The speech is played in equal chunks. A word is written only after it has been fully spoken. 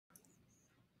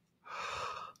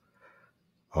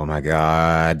Oh my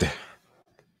God.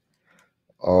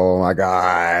 Oh my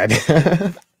God.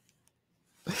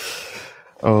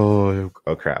 oh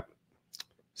crap.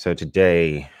 So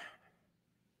today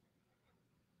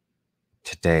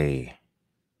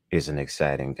is an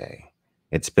exciting day.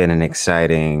 It's been an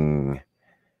exciting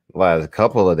last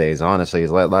couple of days, honestly.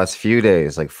 It's last few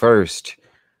days. Like first,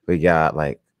 we got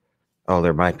like, oh,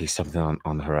 there might be something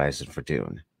on the horizon for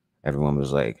Dune. Everyone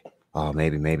was like, oh,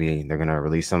 maybe they're gonna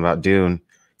release something about Dune.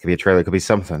 Could be a trailer, could be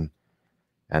something.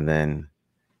 And then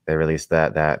they released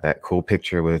that cool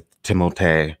picture with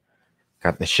Timothée,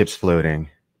 got the ships floating,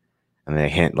 and they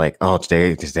hint like, oh,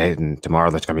 today, and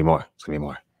tomorrow there's gonna be more. It's gonna be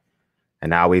more.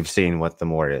 And now we've seen what the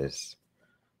more is.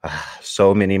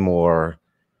 So many more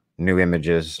new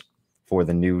images for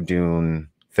the new Dune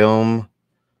film.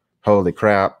 Holy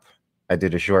crap. I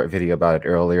did a short video about it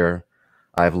earlier.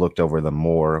 I've looked over them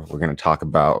more. We're going to talk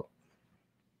about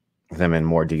them in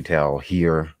more detail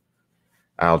here.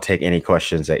 I'll take any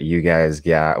questions that you guys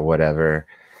got, whatever.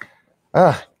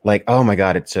 Like, oh my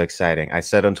God, it's so exciting. I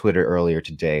said on Twitter earlier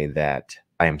today that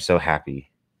I am so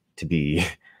happy to be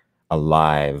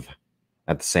alive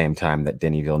at the same time that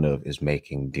Denis Villeneuve is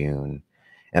making Dune.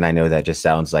 And I know that just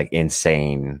sounds like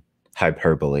insane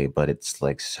hyperbole, but it's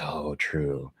like so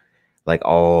true. Like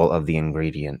all of the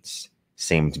ingredients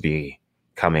seem to be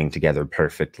coming together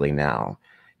perfectly now.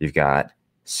 You've got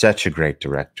such a great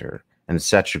director and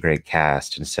such a great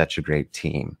cast and such a great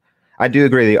team. I do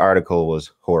agree the article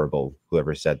was horrible.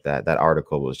 Whoever said that, that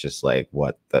article was just like,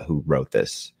 what the, who wrote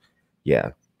this? Yeah.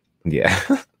 Yeah.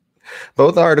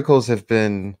 Both articles have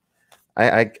been,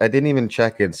 I didn't even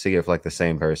check and see if like the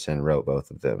same person wrote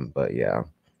both of them, but yeah,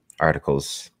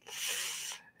 articles,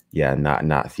 yeah,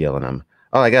 not feeling them.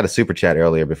 Oh, I got a super chat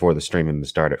earlier before the streaming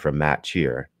started from Matt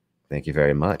Cheer. Thank you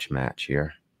very much, Matt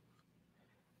Cheer.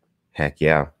 Heck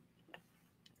yeah.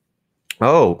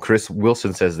 Oh, Chris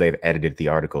Wilson says they've edited the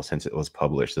article since it was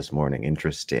published this morning.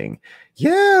 Interesting.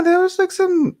 Yeah, there was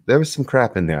some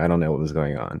crap in there. I don't know what was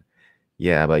going on.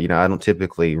 Yeah, but I don't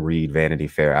typically read Vanity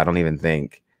Fair. I don't even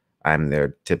think I'm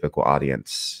their typical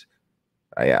audience.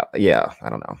 Yeah, I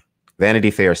don't know. Vanity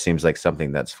Fair seems like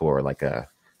something that's for like a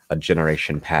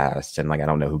generation past, and like I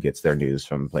don't know who gets their news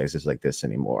from places like this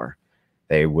anymore.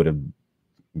 They would have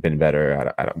been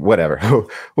better. I don't whatever,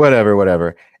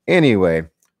 whatever. Anyway,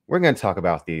 we're going to talk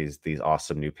about these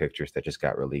awesome new pictures that just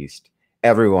got released.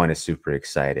 Everyone is super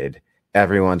excited.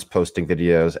 Everyone's posting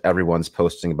videos. Everyone's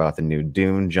posting about the new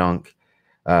Dune junk.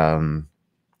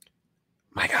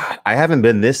 My God, I haven't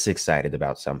been this excited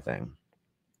about something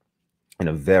in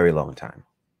a very long time.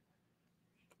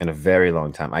 In a very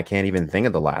long time. I can't even think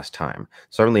of the last time.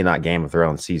 Certainly not Game of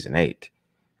Thrones season 8.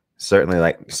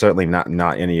 Certainly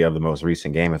not any of the most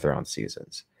recent Game of Thrones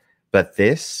seasons. But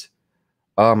this,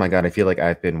 oh my God, I feel like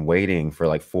I've been waiting for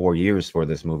like 4 years for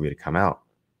this movie to come out.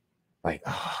 Like,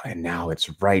 oh, and now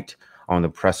it's right on the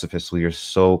precipice. We are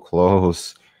so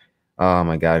close. Oh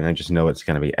my God, and I just know it's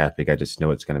going to be epic. I just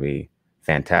know it's going to be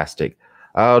fantastic.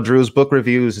 Drew's Book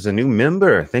Reviews is a new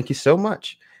member. Thank you so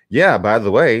much. Yeah, by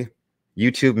the way,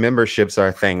 YouTube memberships are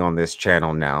a thing on this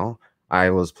channel now.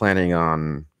 I was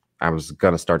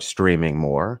going to start streaming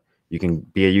more. You can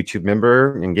be a YouTube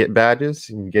member and get badges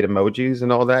and get emojis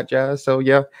and all that jazz. So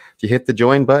yeah, if you hit the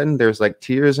join button, there's like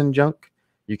tiers and junk.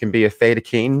 You can be a Fade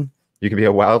King. You can be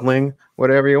a Wildling,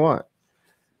 whatever you want.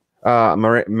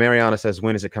 Mariana says,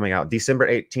 when is it coming out? December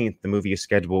 18th. The movie is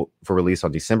scheduled for release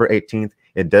on December 18th.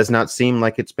 It does not seem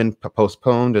like it's been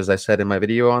postponed, as I said in my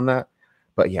video on that.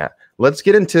 But yeah, let's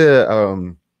get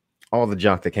into all the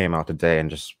junk that came out today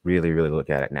and just really look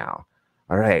at it now.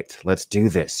 All right, let's do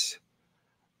this.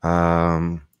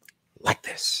 Like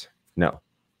this. No,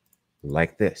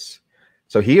 like this.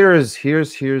 So here's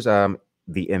the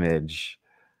image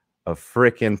of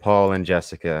frickin' Paul and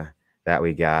Jessica that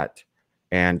we got.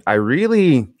 And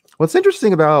what's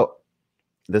interesting about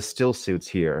the still suits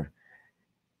here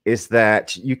is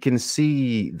that you can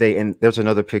see and there's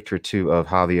another picture too of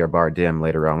Javier Bardem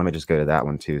later on. Let me just go to that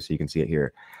one too so you can see it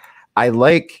here. I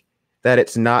like that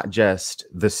it's not just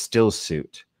the still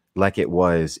suit like it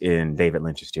was in David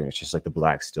Lynch's Dune. It's just like the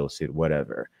black still suit,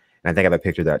 whatever. And I think I have a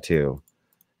picture of that too.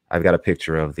 I've got a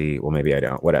picture of well, maybe I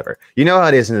don't, whatever. You know how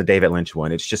it is in the David Lynch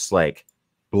one. It's just like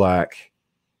black,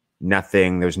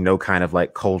 nothing. There's no kind of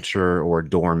like culture or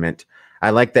adornment.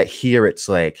 I like that here it's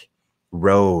like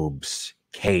robes,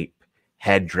 cape,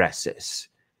 headdresses.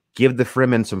 Give the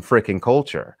Fremen some freaking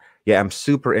culture. Yeah, I'm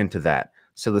super into that.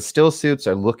 So the still suits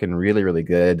are looking really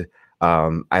good.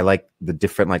 I like the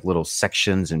different like little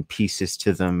sections and pieces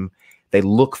to them. They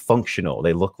look functional.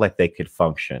 They look like they could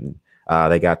function.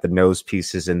 They got the nose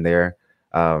pieces in there.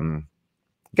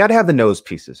 You got to have the nose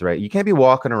pieces, right? You can't be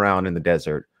walking around in the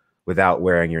desert without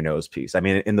wearing your nose piece. I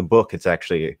mean, in the book, it's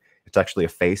actually a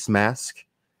face mask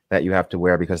that you have to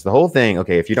wear, because the whole thing,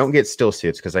 okay, if you don't get still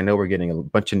suits, because I know we're getting a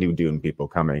bunch of new Dune people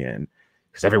coming in,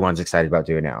 because everyone's excited about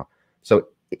Dune now. So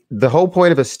the whole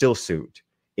point of a still suit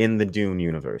in the Dune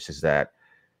universe is that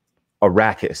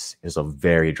Arrakis is a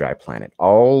very dry planet.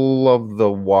 All of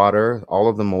the water, all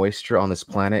of the moisture on this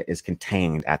planet is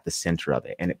contained at the center of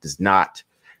it, and it does not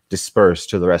disperse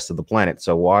to the rest of the planet.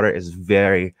 So water is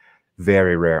very,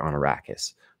 very rare on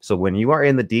Arrakis. So when you are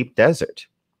in the deep desert,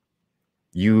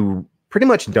 you pretty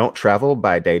much don't travel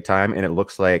by daytime, and it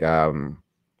looks like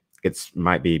it's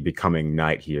might be becoming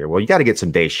night here. Well, you got to get some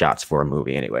day shots for a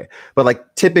movie anyway. But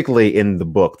like typically in the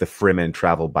book, the Fremen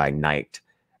travel by night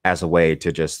as a way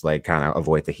to just like kind of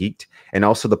avoid the heat. And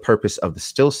also the purpose of the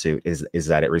still suit is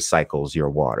that it recycles your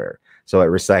water. So it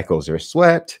recycles your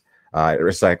sweat, it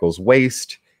recycles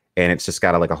waste, and it's just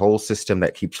got like a whole system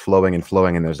that keeps flowing and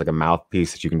flowing. And there's like a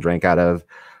mouthpiece that you can drink out of.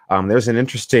 There's an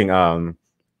interesting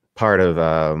part of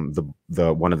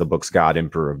the one of the books, God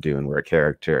Emperor of Dune, where a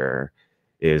character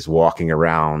is walking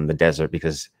around the desert,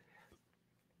 because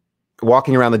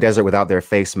walking around the desert without their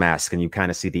face mask, and you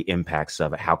kind of see the impacts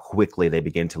of it, how quickly they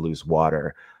begin to lose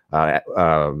water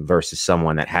versus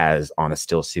someone that has on a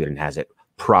still suit and has it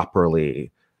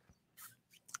properly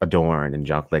adorned and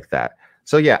junk like that.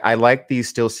 So yeah, I like these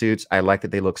still suits. I like that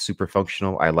they look super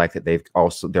functional. I like that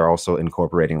they're also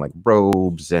incorporating like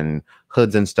robes and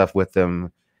hoods and stuff with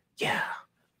them. Yeah,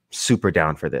 super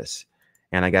down for this.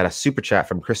 And I got a super chat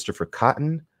from Christopher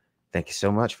Cotton. Thank you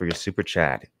so much for your super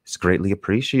chat. It's greatly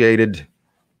appreciated.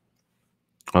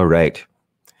 All right.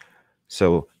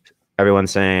 So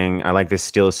everyone's saying, I like this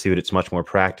still suit. It's much more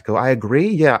practical. I agree.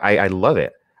 Yeah, I love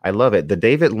it. I love it. The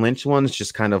David Lynch ones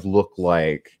just kind of look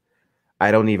like,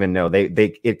 I don't even know.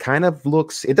 It kind of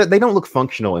looks, they don't look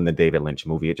functional in the David Lynch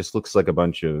movie. It just looks like a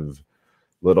bunch of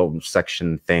little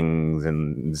section things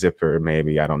and zipper,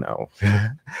 maybe. I don't know.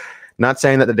 Not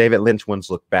saying that the David Lynch ones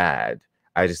look bad.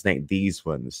 I just think these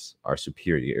ones are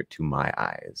superior to my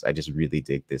eyes. I just really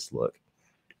dig this look.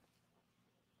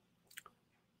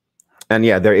 And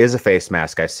yeah, there is a face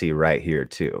mask I see right here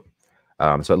too.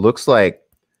 So it looks like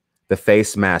the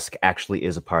face mask actually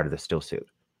is a part of the still suit,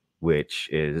 which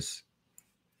is,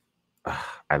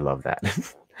 I love that.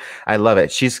 I love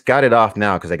it. She's got it off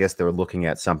now because I guess they were looking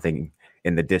at something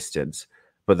in the distance.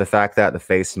 But the fact that the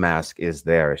face mask is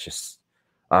there, it's just,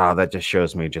 that just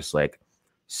shows me just like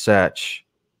such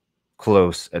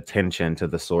close attention to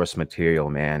the source material,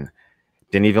 man.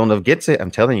 Denis Villeneuve gets it. I'm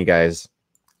telling you guys,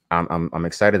 I'm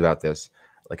excited about this.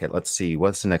 Like, let's see,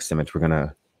 what's the next image we're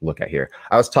gonna look at here?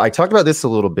 I talked about this a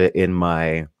little bit in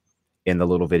the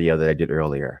little video that I did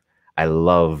earlier. I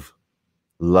love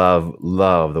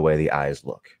the way the eyes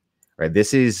look. Right,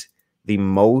 this is the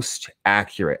most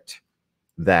accurate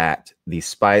that the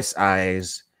Spice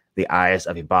Eyes, the eyes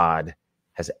of Ibad,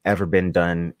 has ever been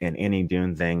done in any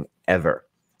Dune thing ever,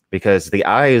 because the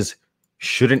eyes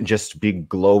shouldn't just be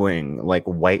glowing like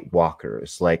White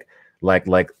Walkers, like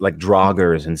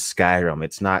Draugrs in Skyrim.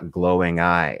 It's not glowing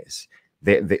eyes.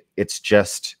 It's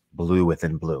just blue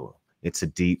within blue. It's a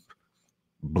deep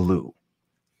blue.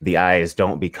 The eyes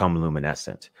don't become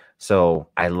luminescent. So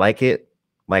I like it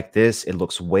like this. It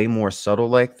looks way more subtle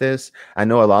like this. I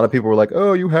know a lot of people were like,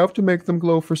 oh, you have to make them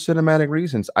glow for cinematic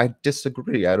reasons. I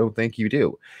disagree. I don't think you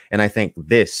do. And I think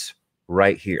this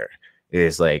right here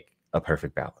is like a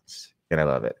perfect balance. And I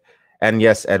love it. And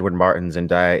yes, Edward Martin's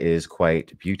Zendaya is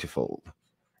quite beautiful.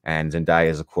 And Zendaya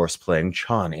is, of course, playing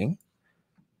Chani,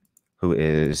 who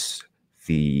is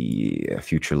the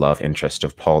future love interest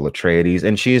of Paul Atreides.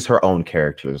 And she is her own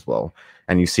character as well.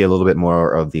 And you see a little bit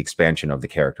more of the expansion of the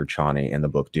character Chani in the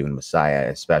book Dune Messiah,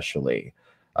 especially.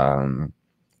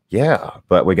 Yeah,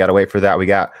 but we got to wait for that. We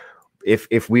got,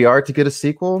 if we are to get a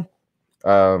sequel,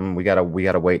 we gotta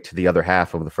wait to the other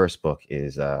half of the first book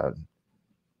is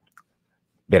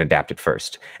been adapted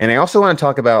first. And I also want to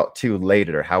talk about too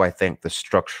later how I think the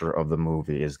structure of the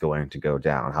movie is going to go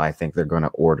down, how I think they're going to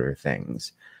order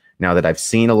things now that I've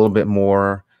seen a little bit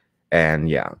more. And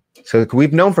yeah, so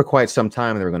we've known for quite some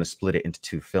time they were going to split it into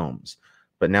 2 films,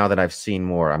 but now that I've seen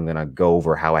more, I'm going to go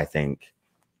over how I think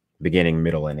beginning,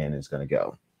 middle, and end is going to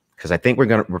go, because I think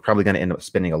we're probably going to end up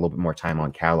spending a little bit more time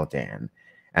on Caladan,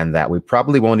 and that we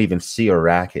probably won't even see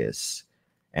Arrakis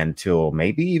until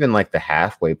maybe even like the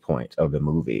halfway point of the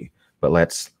movie. But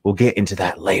we'll get into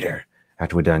that later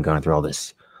after we're done going through all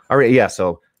this. All right, yeah,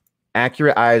 so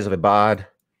accurate eyes of Ibad.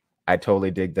 I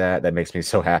totally dig that. That makes me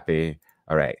so happy.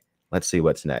 All right, let's see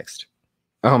what's next.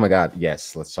 Oh my God,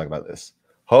 yes, let's talk about this.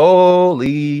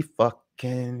 Holy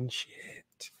fucking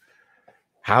shit.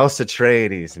 House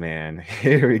Atreides, man.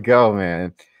 Here we go,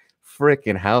 man.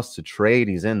 Freaking House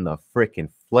Atreides in the freaking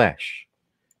flesh.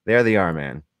 There they are,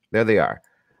 man. There they are.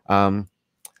 Um,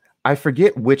 I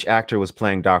forget which actor was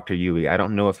playing Dr. Yui. I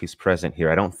don't know if he's present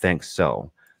here. I don't think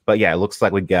so. But yeah, it looks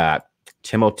like we got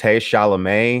Timothée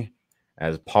Chalamet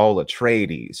as Paul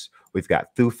Atreides. We've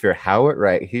got Thufir Howard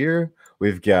right here.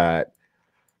 We've got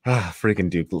freaking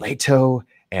Duke Leto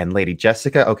and Lady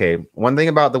Jessica. Okay, one thing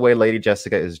about the way Lady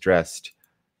Jessica is dressed,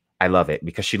 I love it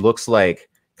because she looks like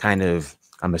kind of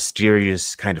a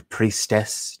mysterious kind of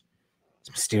priestess,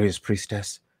 mysterious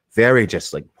priestess, very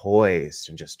just like poised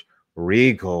and just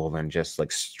regal and just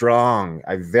like strong.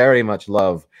 I very much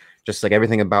love just like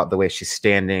everything about the way she's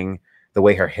standing, the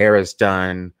way her hair is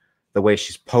done, the way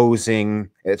she's posing.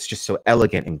 It's just so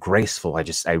elegant and graceful.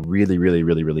 I really, really,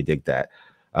 really, really dig that.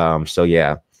 So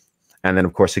yeah. And then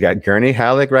of course we got Gurney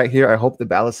Halleck right here. I hope the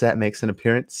Balasat makes an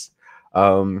appearance.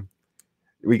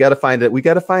 We got to find it. We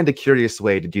got to find a curious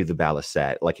way to do the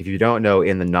Balasat. Like if you don't know,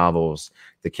 in the novels,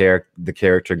 the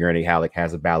character Gurney Halleck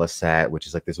has a Balasat, which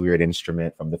is like this weird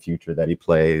instrument from the future that he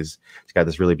plays. It's got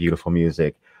this really beautiful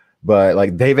music, but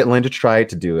like David Lynch tried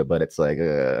to do it, but it's like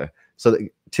so.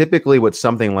 Typically, with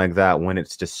something like that, when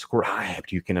it's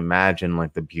described, you can imagine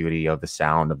like the beauty of the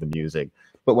sound of the music.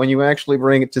 But when you actually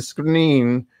bring it to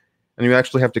screen and you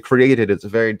actually have to create it, it's a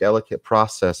very delicate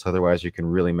process. Otherwise, you can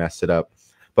really mess it up.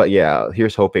 But yeah,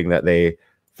 here's hoping that they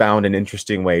found an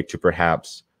interesting way to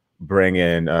perhaps bring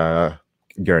in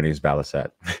Gurney's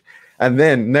Balasat. And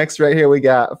then next right here, we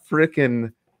got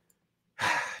frickin'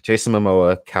 Jason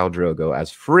Momoa, Khal Drogo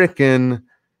as frickin'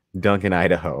 Duncan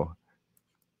Idaho.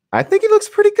 I think he looks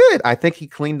pretty good. I think he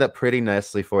cleaned up pretty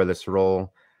nicely for this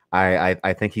role.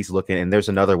 I think he's looking, and there's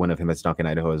another one of him as Duncan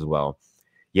Idaho as well.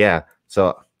 Yeah,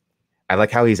 so I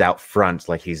like how he's out front,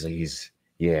 like he's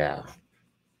yeah.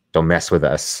 Don't mess with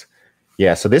us.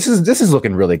 Yeah, so this is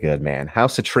looking really good, man.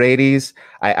 House Atreides.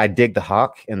 I dig the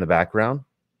hawk in the background.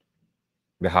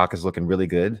 The hawk is looking really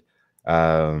good.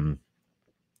 Yeah,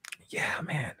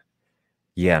 man.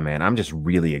 Yeah, man. I'm just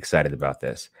really excited about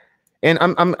this. And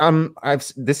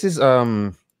this is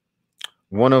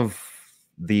one of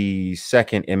the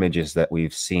second images that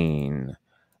we've seen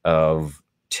of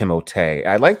Timothée.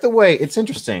 I like the way it's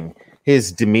interesting,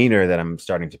 his demeanor that I'm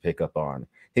starting to pick up on.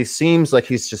 He seems like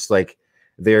he's just like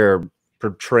they're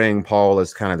portraying Paul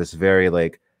as kind of this very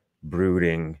like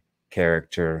brooding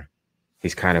character.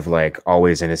 He's kind of like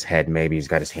always in his head. Maybe he's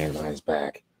got his hand on his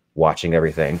back, watching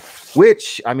everything,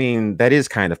 which I mean, that is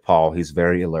kind of Paul. He's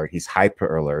very alert. He's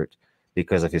hyper alert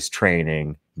because of his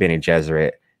training, Bene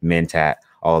Gesserit, Mentat,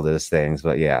 all those things.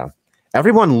 But yeah,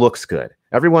 everyone looks good.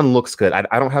 Everyone looks good.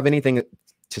 I don't have anything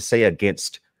to say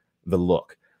against the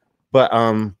look, but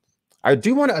I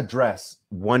do want to address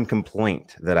one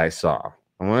complaint that I saw.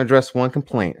 I want to address one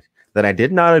complaint that I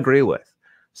did not agree with.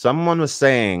 Someone was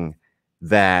saying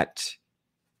that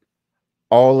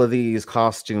all of these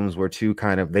costumes were too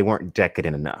they weren't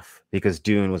decadent enough because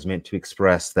Dune was meant to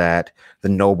express that the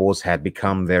nobles had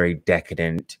become very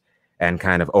decadent and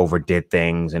kind of overdid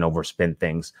things and overspent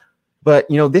things. But,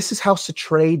 you know, this is House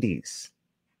Atreides.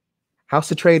 House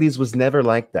Atreides was never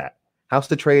like that. House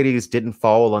Atreides didn't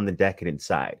fall on the decadent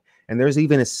side. And there's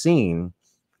even a scene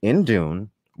in Dune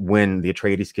when the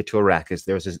Atreides get to Arrakis.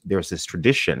 There's this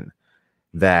tradition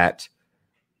that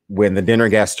when the dinner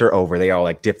guests are over, they all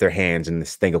like dip their hands in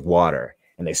this thing of water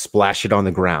and they splash it on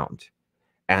the ground.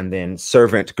 And then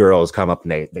servant girls come up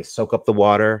and they soak up the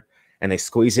water and they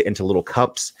squeeze it into little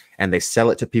cups and they sell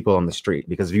it to people on the street.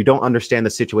 Because if you don't understand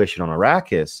the situation on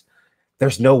Arrakis,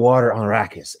 there's no water on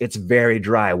Arrakis. It's very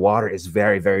dry. Water is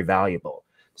very, very valuable.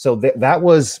 So that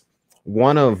was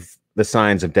one of the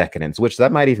signs of decadence, which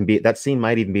that scene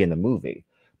might even be in the movie.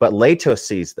 But Leto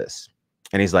sees this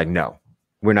and he's like, no,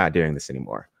 we're not doing this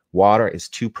anymore. Water is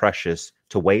too precious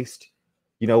to waste.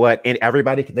 You know what? And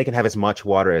they can have as much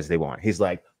water as they want. He's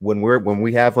like, when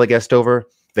we have like guest over,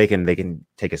 they can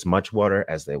take as much water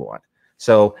as they want.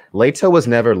 So Leto was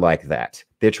never like that.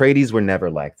 The Atreides were never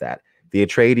like that. The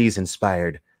Atreides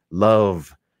inspired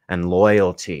love and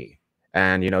loyalty.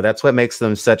 And, you know, that's what makes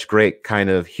them such great kind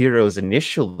of heroes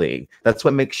initially. That's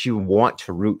what makes you want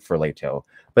to root for Leto.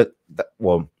 But,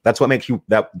 that's what makes you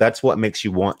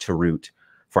want to root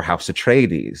for House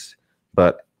Atreides.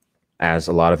 But as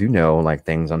a lot of you know, like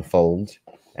things unfold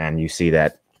and you see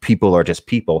that people are just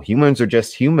people. Humans are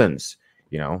just humans,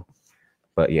 you know.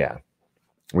 But yeah,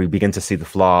 we begin to see the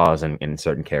flaws in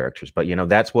certain characters. But, you know,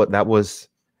 that was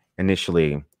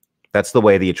initially, that's the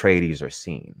way the Atreides are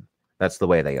seen. That's the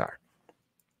way they are.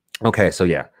 Okay, so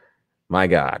yeah, my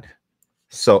God,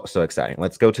 so exciting.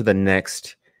 Let's go to the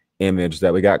next image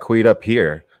that we got queued up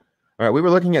here. All right, we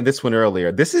were looking at this one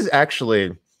earlier. This is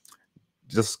actually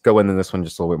just go into this one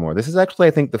just a little bit more. This is actually,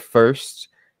 I think, the first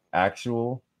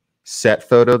actual set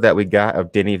photo that we got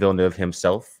of Denis Villeneuve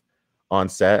himself on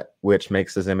set, which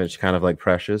makes this image kind of like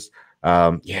precious.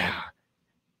 Yeah,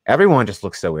 everyone just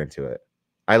looks so into it.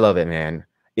 I love it, man.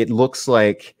 It looks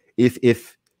like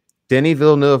if Denis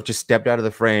Villeneuve just stepped out of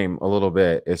the frame a little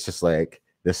bit, it's just like,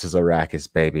 this is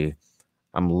Arrakis, baby.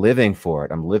 I'm living for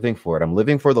it. I'm living for it. I'm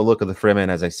living for the look of the Fremen,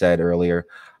 as I said earlier.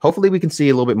 Hopefully, we can see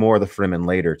a little bit more of the Fremen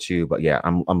later too. But yeah,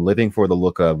 I'm living for the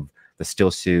look of the still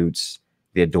suits,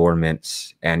 the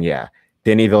adornments, and yeah,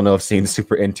 Denis Villeneuve seems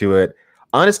super into it.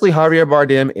 Honestly, Javier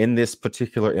Bardem in this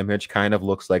particular image kind of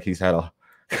looks like he's had a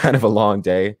kind of a long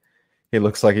day. He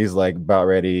looks like he's like about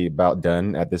ready, about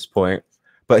done at this point.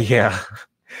 But yeah,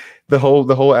 the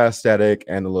whole aesthetic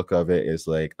and the look of it is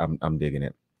like I'm digging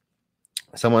it.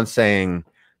 Someone's saying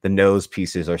the nose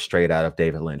pieces are straight out of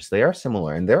David Lynch. They are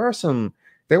similar, and there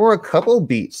were a couple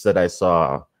beats that I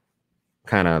saw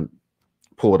kind of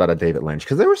pulled out of David Lynch,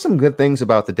 because there were some good things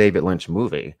about the David Lynch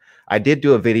movie. I did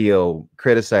do a video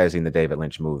criticizing the David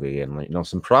Lynch movie and, you know,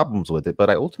 some problems with it, but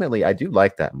I do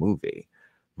like that movie.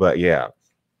 But yeah,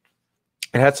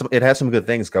 it had some good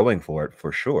things going for it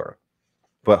for sure.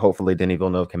 But hopefully Denis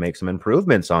Villeneuve can make some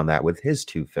improvements on that with his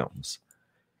 2 films.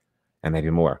 And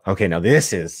maybe more. Okay, now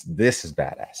this is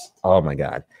badass. Oh my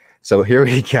god. So here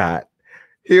we got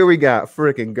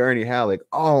freaking Gurney Halleck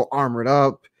all armored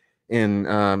up in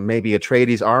maybe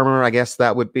Atreides armor, I guess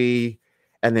that would be.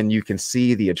 And then you can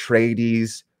see the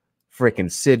Atreides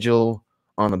freaking sigil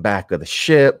on the back of the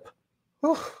ship.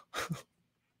 Oh.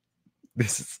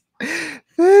 This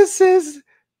is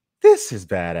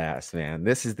badass, man.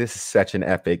 This is such an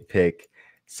epic pick.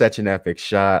 Such an epic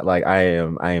shot. Like I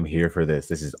am here for this.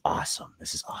 This is awesome.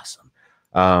 This is awesome.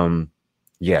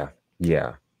 Yeah.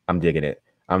 I'm digging it.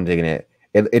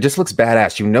 It just looks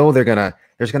badass. You know,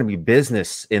 there's gonna be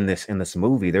business in this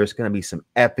movie. There's gonna be some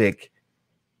epic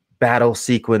battle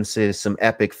sequences, some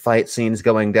epic fight scenes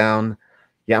going down.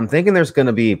 Yeah, I'm thinking there's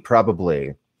gonna be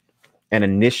probably an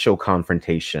initial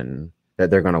confrontation that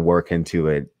they're gonna work into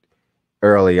it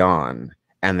early on,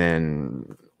 and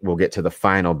then we'll get to the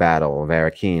final battle of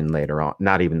Arrakeen later on.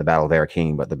 Not even the battle of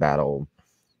Arrakeen, but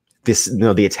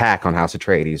the attack on House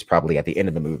Atreides probably at the end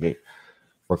of the movie.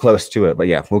 We're close to it, but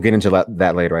yeah, we'll get into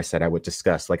that later. I said I would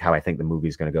discuss like how I think the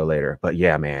movie's going to go later, but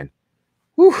yeah, man,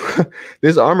 whew,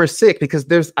 this armor's sick, because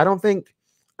I don't think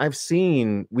I've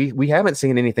seen, we haven't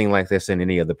seen anything like this in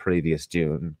any of the previous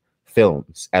Dune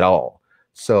films at all.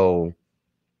 So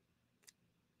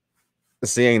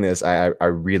seeing this, I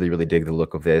really, really dig the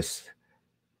look of this.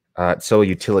 It's so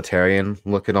utilitarian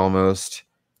looking almost.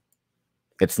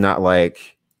 It's not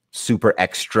like super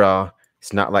extra.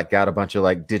 It's not like got a bunch of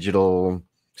like digital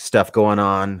stuff going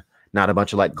on. Not a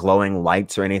bunch of like glowing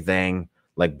lights or anything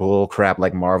like bull crap,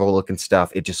 like Marvel looking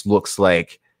stuff. It just looks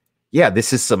like, yeah,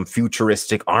 this is some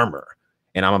futuristic armor,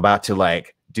 and I'm about to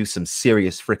like do some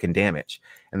serious freaking damage.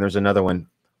 And there's another one.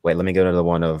 Wait, let me go to the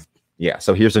one of, yeah.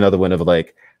 So here's another one of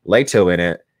like Leto in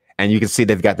it. And you can see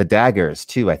they've got the daggers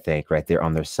too, I think, right there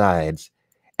on their sides.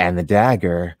 And the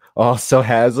dagger also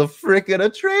has a freaking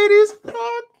Atreides.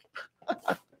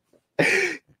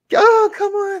 Oh,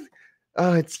 come on.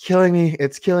 Oh, it's killing me.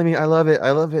 It's killing me. I love it.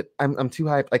 I love it. I'm too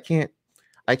hyped. I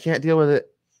can't deal with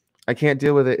it. I can't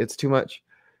deal with it. It's too much.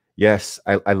 Yes,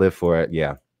 I live for it.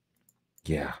 Yeah.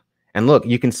 Yeah. And look,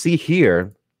 you can see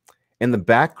here in the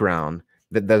background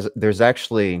that there's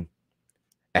actually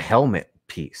a helmet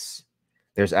piece.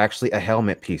 There's actually a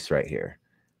helmet piece right here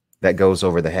that goes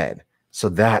over the head. So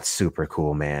that's super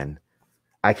cool, man.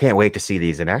 I can't wait to see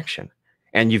these in action.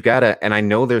 And you've got to, and I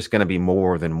know there's going to be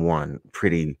more than one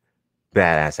pretty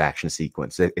badass action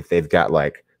sequence if they've got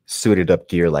like suited up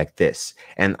gear like this.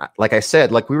 And like I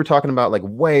said, like we were talking about like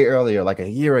way earlier, like a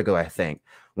year ago, I think,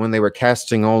 when they were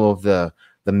casting all of the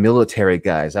military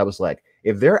guys, I was like,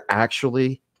 if they're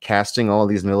actually casting all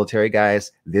these military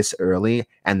guys this early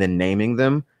and then naming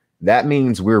them, that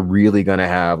means we're really going to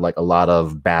have like a lot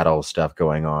of battle stuff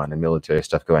going on and military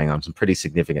stuff going on, some pretty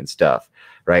significant stuff,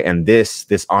 right? And this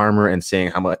armor, and seeing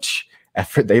how much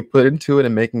effort they put into it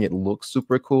and making it look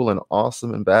super cool and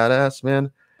awesome and badass,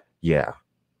 man. Yeah,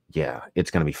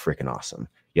 it's going to be freaking awesome.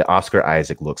 Yeah, Oscar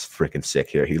Isaac looks freaking sick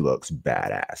here. He looks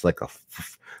badass, like a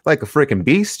freaking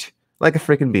beast, like a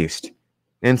freaking beast.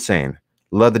 Insane.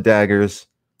 Love the daggers,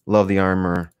 love the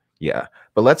armor. Yeah,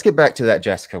 but let's get back to that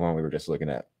Jessica one we were just looking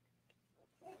at.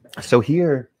 So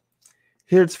here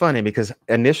it's funny because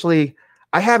initially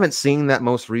I haven't seen that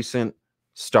most recent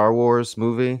Star Wars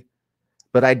movie,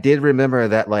 but I did remember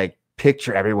that like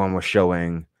picture everyone was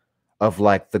showing of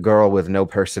like the girl with no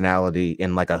personality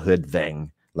in like a hood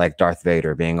thing, like Darth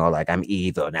Vader being all like, I'm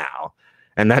evil now.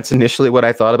 And that's initially what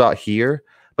I thought about here.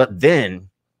 But then,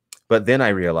 I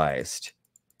realized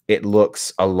it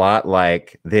looks a lot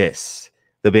like this,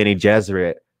 the Bene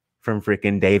Gesserit from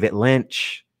freaking David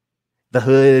Lynch, the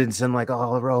hoods and like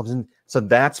all the robes. And so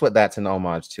that's what that's an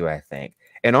homage to, I think.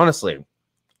 And honestly,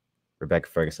 Rebecca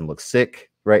Ferguson looks sick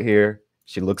right here.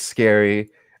 She looks scary.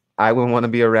 I wouldn't want to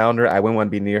be around her. I wouldn't want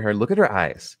to be near her. Look at her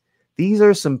eyes. These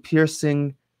are some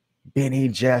piercing Bene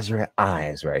Gesserit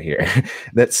eyes right here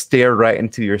that stare right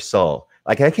into your soul.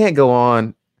 Like, I can't go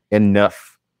on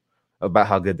enough about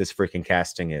how good this freaking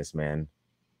casting is, man.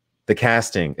 The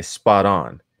casting is spot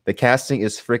on. The casting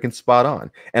is freaking spot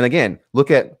on. And again,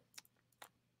 look at,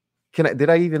 did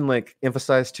I even like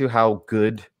emphasize too how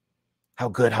good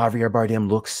Javier Bardem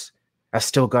looks as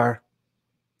Stilgar?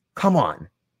 Come on.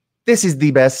 This is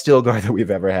the best Stilgar that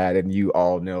we've ever had, and you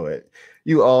all know it.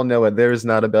 You all know it. There's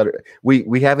not a better.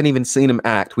 We haven't even seen him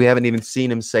act. We haven't even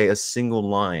seen him say a single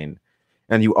line,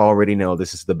 and you already know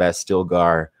this is the best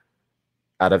Stilgar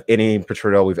out of any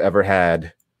portrayal we've ever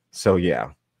had. So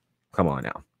yeah, come on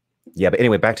now. Yeah, but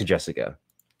anyway, back to Jessica.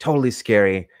 Totally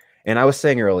scary. And I was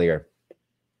saying earlier,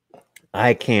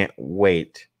 I can't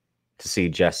wait to see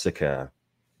Jessica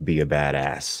be a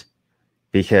badass,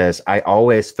 because I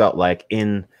always felt like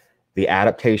in the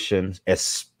adaptations,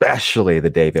 especially the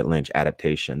David Lynch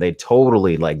adaptation, they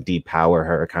totally like depower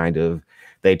her, kind of.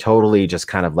 They totally just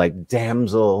kind of like,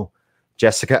 damsel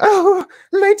Jessica, oh,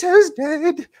 Leto's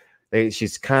dead.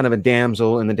 She's kind of a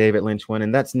damsel in the David Lynch one,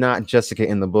 and that's not Jessica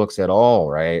in the books at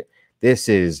all, right? This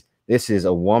is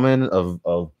a woman of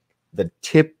the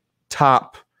tip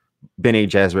top Bene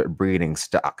Gesserit breeding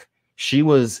stock. She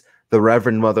was the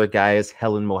Reverend Mother Gaius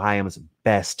Helen Mohiam's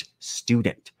best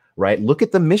student, right? Look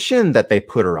at the mission that they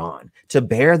put her on, to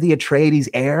bear the Atreides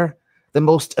heir, the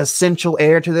most essential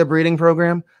heir to their breeding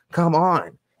program. Come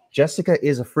on. Jessica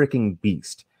is a freaking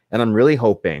beast. And I'm really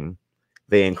hoping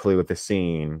they include the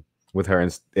scene with her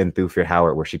in Thufir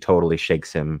Howard where she totally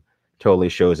shakes him, totally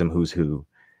shows him who's who.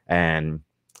 And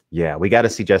yeah, we got to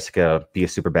see Jessica be a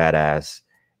super badass.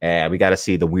 And we got to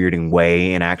see the Weirding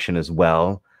Way in action as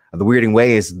well. The Weirding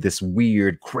Way is this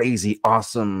weird, crazy,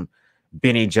 awesome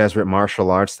Bene Gesserit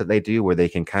martial arts that they do, where they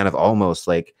can kind of almost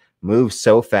like move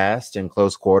so fast in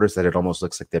close quarters that it almost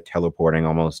looks like they're teleporting,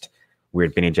 almost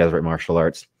weird Bene Gesserit martial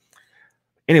arts.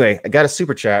 Anyway, I got a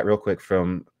super chat real quick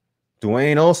from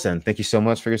Dwayne Olson. Thank you so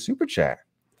much for your super chat.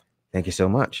 Thank you so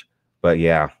much. But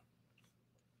yeah,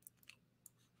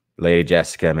 Lady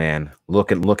Jessica, man,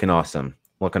 looking awesome.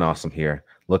 Looking awesome here.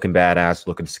 Looking badass,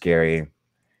 looking scary.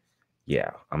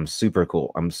 Yeah, I'm super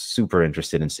cool. I'm super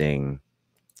interested in seeing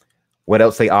what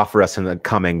else they offer us in the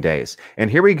coming days.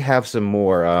 And here we have some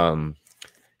more,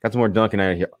 got some more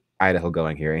Duncan Idaho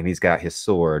going here, and he's got his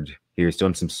sword. He's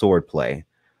doing some sword play,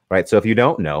 right? So if you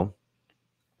don't know,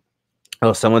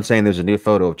 oh, someone's saying there's a new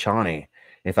photo of Chani.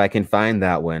 If I can find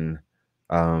that one,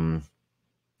 in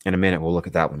a minute, we'll look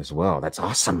at that one as well. That's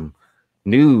awesome.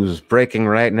 News breaking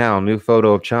right now. New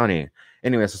photo of Chani.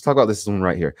 Anyways, let's talk about this one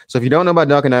right here. So if you don't know about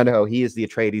Duncan Idaho, he is the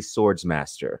Atreides swords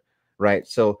master, right?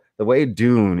 So the way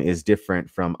Dune is different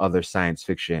from other science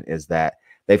fiction is that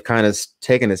they've kind of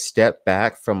taken a step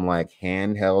back from like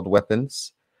handheld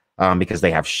weapons, because they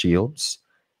have shields,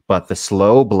 but the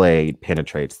slow blade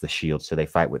penetrates the shield. So they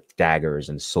fight with daggers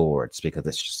and swords, because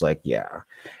it's just like, yeah.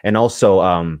 And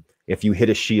also, if you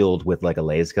hit a shield with like a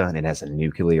laser gun, it has a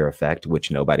nuclear effect, which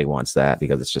nobody wants that,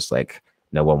 because it's just like,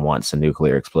 no one wants a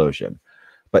nuclear explosion.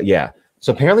 But yeah,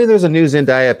 so apparently there's a new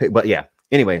Zendaya, but yeah,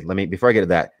 anyway, before I get to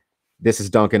that, this is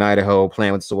Duncan Idaho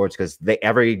playing with swords, because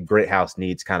every great house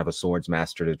needs kind of a swords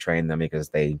master to train them, because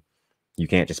you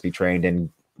can't just be trained in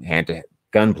hand to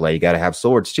gunplay. You got to have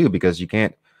swords too, because you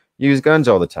can't use guns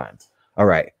all the time. All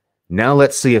right, now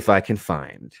let's see if I can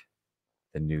find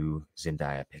the new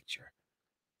Zendaya picture.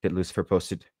 Did Lucifer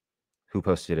post it? Who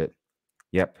posted it?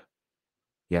 Yep,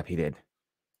 he did.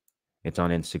 It's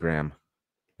on Instagram.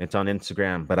 It's on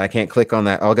Instagram, but I can't click on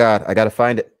that. Oh God, I gotta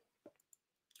find it.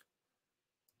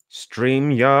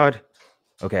 StreamYard.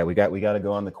 Okay, we gotta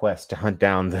go on the quest to hunt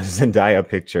down the Zendaya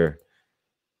picture.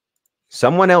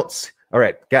 Someone else. All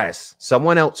right, guys.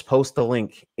 Someone else post the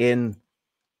link in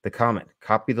the comment.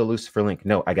 Copy the Lucifer link.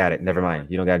 No, I got it. Never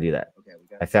mind. You don't gotta do that. Okay,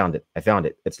 I found it.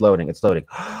 It's loading.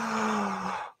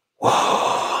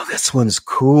 Whoa, this one's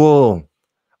cool.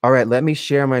 All right, let me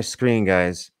share my screen,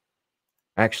 guys.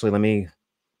 Actually,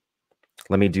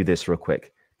 let me do this real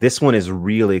quick. This one is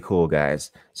really cool, guys.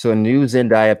 So a new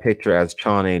Zendaya picture as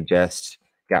Chani just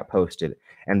got posted.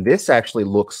 And this actually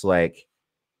looks like,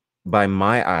 by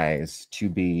my eyes, to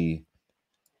be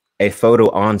a photo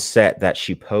on set that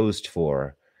she posed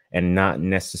for, and not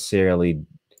necessarily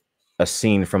a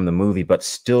scene from the movie, but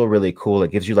still really cool.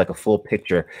 It gives you like a full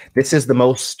picture. This is the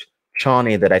most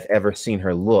Chani that I've ever seen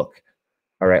her look.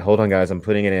 All right, hold on, guys. I'm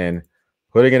putting it in.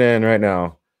 Putting it in right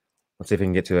now. Let's see if we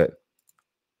can get to it.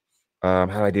 How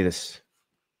do I do this?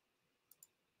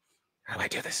 How do I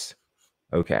do this?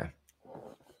 Okay.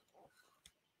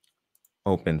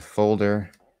 Open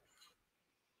folder.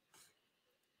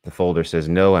 The folder says,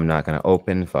 no, I'm not going to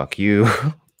open. Fuck you.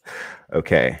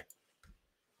 Okay.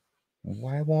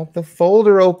 Why won't the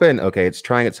folder open? Okay, it's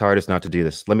trying its hardest not to do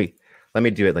this. Let me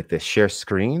do it like this. Share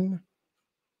screen.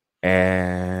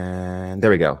 And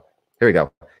there we go. Here we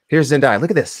go. Here's Zendaya.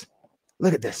 Look at this.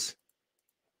 Look at this.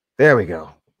 There we go.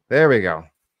 There we go.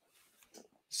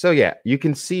 So yeah, you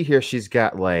can see here she's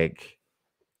got like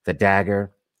the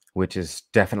dagger, which is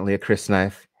definitely a Chris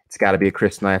knife. It's got to be a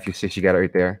Chris knife. You see she got it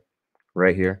right there,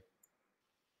 right here.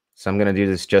 So I'm going to do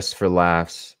this just for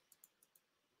laughs.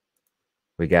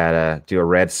 We got to do a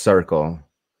red circle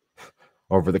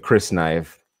over the Chris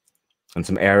knife and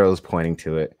some arrows pointing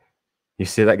to it. You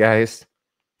see that, guys?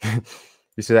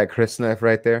 You see that Chris knife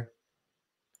right there?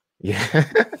 Yeah.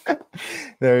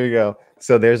 There you go.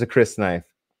 So there's a Chris knife.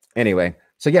 Anyway,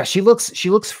 so yeah, she looks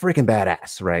freaking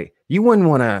badass, right? You wouldn't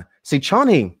want to see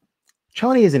Chani.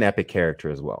 Chani is an epic character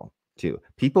as well, too.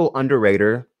 People underrate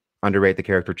the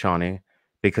character Chani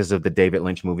because of the David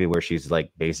Lynch movie where she's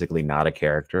like basically not a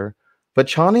character. But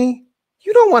Chani,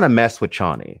 you don't want to mess with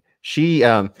Chani. She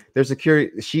there's a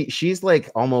she's like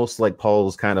almost like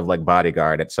Paul's kind of like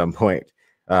bodyguard at some point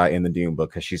in the Dune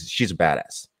book, because she's a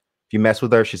badass. If you mess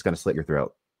with her, she's gonna slit your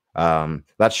throat.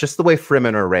 That's just the way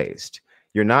Fremen are raised.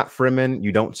 You're not Fremen,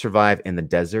 you don't survive in the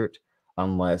desert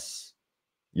unless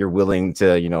you're willing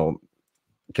to, you know,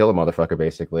 kill a motherfucker,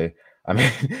 basically. I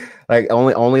mean, like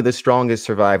only the strongest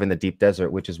survive in the deep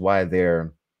desert, which is why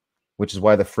the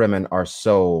Fremen are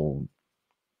so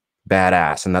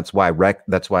badass, and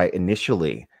that's why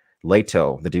initially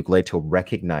the Duke Leto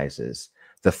recognizes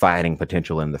the fighting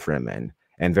potential in the Fremen,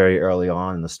 and very early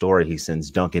on in the story he sends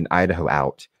Duncan Idaho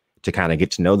out to kind of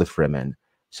get to know the Fremen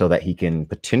so that he can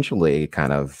potentially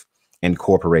kind of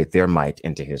incorporate their might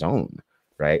into his own,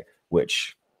 right?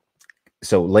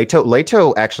 So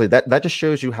Leto actually, that just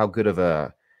shows you how good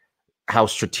of how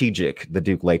strategic the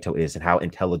Duke Leto is and how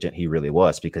intelligent he really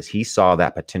was, because he saw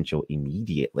that potential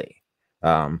immediately.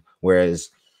 Whereas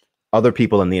other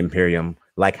people in the Imperium,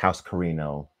 like House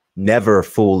Carino, never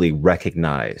fully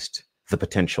recognized the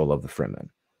potential of the Fremen.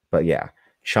 But yeah,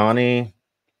 Chani,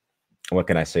 what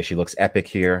can I say? She looks epic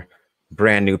here.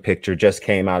 Brand new picture just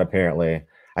came out, apparently.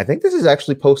 I think this is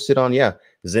actually posted on, yeah,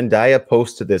 Zendaya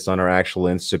posted this on her actual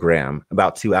Instagram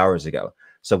about 2 hours ago.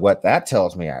 So what that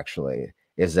tells me actually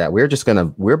is that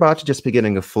we're about to just be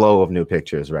getting a flow of new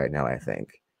pictures right now, I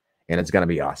think. And it's going to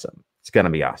be awesome. It's going to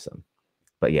be awesome.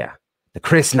 But yeah, the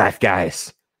Chris knife,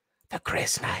 guys. The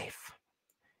Chris knife.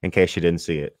 In case you didn't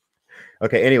see it.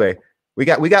 Okay, anyway, we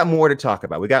got more to talk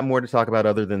about. We got more to talk about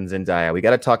other than Zendaya. We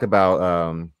got to talk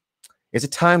about is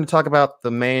it time to talk about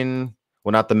the main,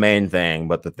 well, not the main thing,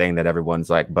 but the thing that everyone's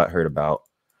like butthurt about.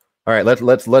 All right,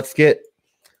 let's get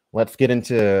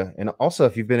into, and also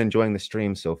if you've been enjoying the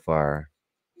stream so far,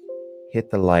 hit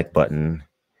the like button,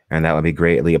 and that would be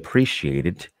greatly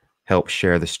appreciated. Help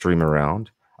share the stream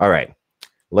around. All right,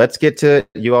 let's get to it.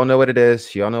 You all know what it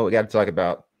is. You all know what we got to talk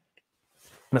about.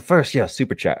 But first, yeah,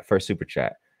 super chat. First super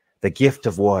chat. The gift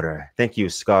of water. Thank you,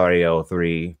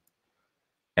 Scario3.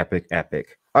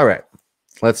 Epic. All right,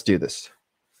 let's do this.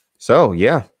 So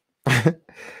yeah,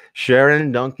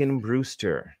 Sharon Duncan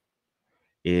Brewster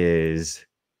is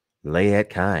Layette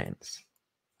Kynes.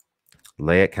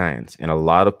 Layette Kynes. And a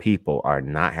lot of people are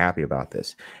not happy about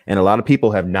this. And a lot of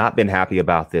people have not been happy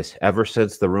about this ever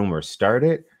since the rumor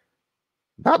started.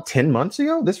 About 10 months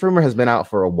ago, this rumor has been out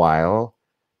for a while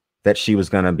that she was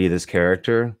going to be this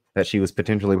character, that she was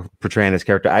potentially portraying this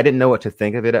character. I didn't know what to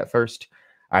think of it at first.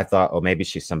 I thought, oh, maybe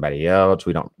she's somebody else.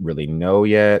 We don't really know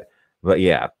yet. But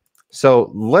yeah.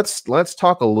 So let's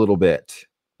talk a little bit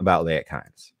about Layette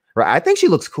Kynes. Right. I think she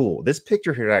looks cool. This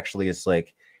picture here actually is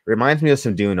like, reminds me of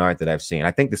some Dune art that I've seen.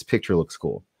 I think this picture looks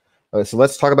cool. So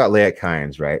let's talk about Layette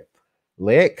Kynes, right?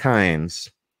 Layette Kynes,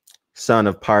 son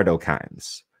of Pardo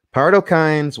Kynes. Pardo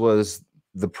Kynes was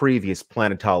the previous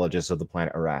planetologist of the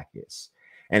planet Arrakis.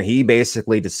 And he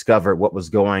basically discovered what was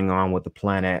going on with the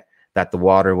planet, that the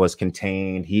water was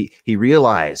contained. He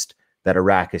realized that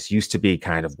Arrakis used to be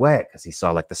kind of wet because he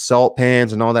saw like the salt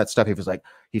pans and all that stuff. He was like,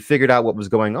 he figured out what was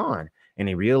going on, and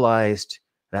he realized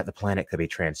that the planet could be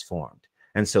transformed.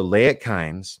 And so Layette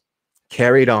Kynes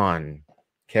carried on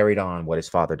what his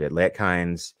father did. Layette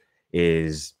Kynes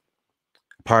is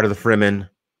part of the Fremen.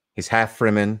 He's half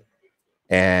Fremen,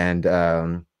 and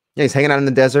yeah, he's hanging out in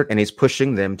the desert, and he's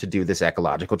pushing them to do this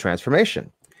ecological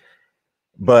transformation.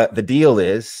 But the deal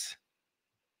is,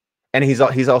 and he's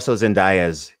also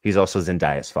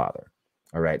Zendaya's father.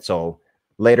 All right, so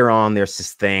later on, there's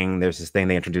this thing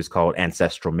they introduced called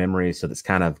ancestral memories. So that's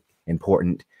kind of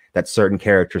important that certain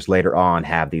characters later on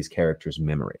have these characters'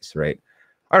 memories, right?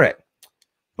 All right,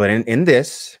 but in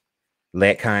this,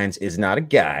 Leia Kynes is not a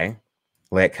guy.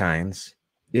 Leia Kynes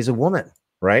is a woman,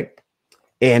 right?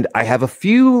 And I have a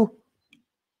few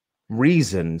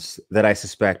reasons that I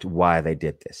suspect why they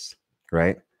did this,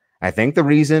 right? I think the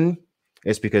reason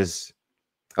is because,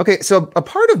 okay, so a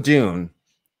part of Dune,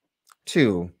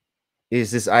 too,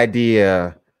 is this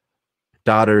idea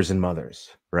daughters and mothers,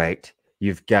 right?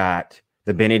 You've got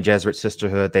the Bene Gesserit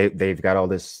sisterhood. They've got all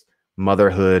this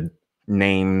motherhood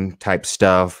name type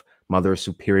stuff, mother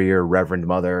superior, reverend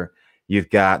mother. You've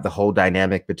got the whole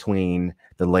dynamic between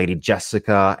the Lady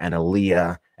Jessica and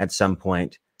Aaliyah at some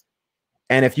point.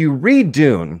 And if you read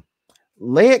Dune,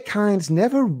 Leia Kynes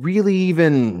never really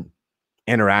even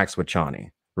interacts with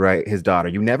Chani, right? His daughter.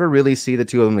 You never really see the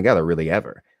two of them together, really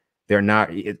ever. They're not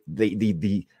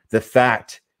the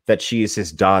fact that she is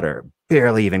his daughter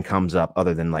barely even comes up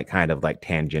other than like kind of like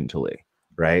tangentially,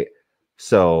 right?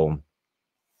 So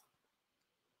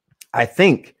I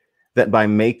think that by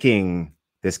making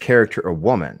this character a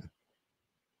woman,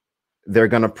 they're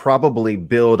going to probably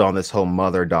build on this whole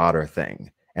mother-daughter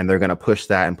thing, and they're going to push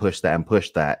that and push that and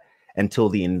push that until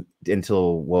things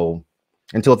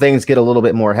get a little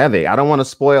bit more heavy. I don't want to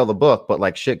spoil the book, but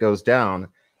like shit goes down.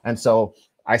 And so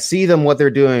I see them, what they're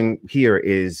doing here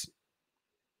is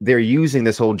they're using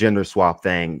this whole gender swap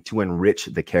thing to enrich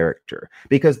the character,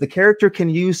 because the character can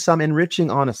use some enriching,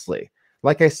 honestly.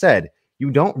 Like I said, you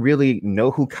don't really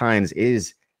know who Kynes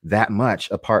is that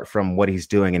much apart from what he's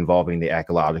doing involving the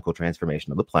ecological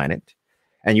transformation of the planet.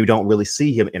 And you don't really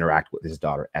see him interact with his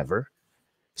daughter ever.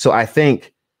 So I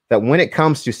think that when it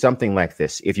comes to something like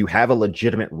this, if you have a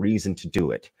legitimate reason to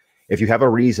do it, if you have a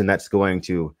reason that's going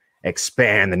to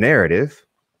expand the narrative,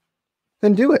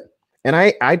 then do it. And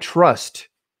I trust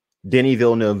Denis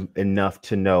Villeneuve enough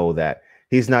to know that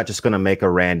he's not just going to make a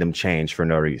random change for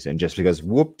no reason, just because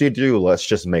whoop-de-doo, let's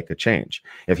just make a change.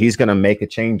 If he's going to make a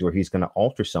change or he's going to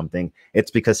alter something,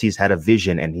 it's because he's had a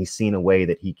vision and he's seen a way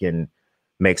that he can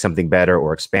make something better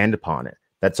or expand upon it.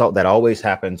 That's all. That always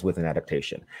happens with an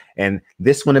adaptation. And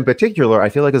this one in particular, I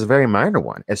feel like is a very minor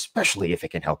one, especially if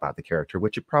it can help out the character,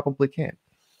 which it probably can.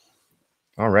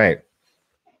 All right.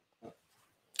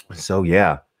 So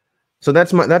yeah. So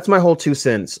that's my whole 2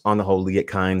 cents on the whole Leia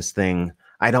Kynes thing.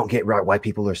 I don't get why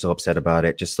people are so upset about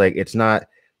it. Just like it's not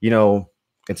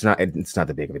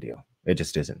that big of a deal. It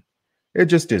just isn't. It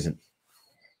just isn't.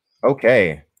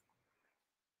 Okay.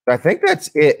 I think that's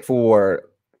it for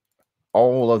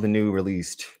all of the new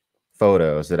released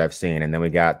photos that I've seen. And then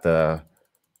we had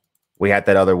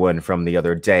that other one from the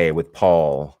other day with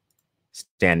Paul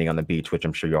standing on the beach, which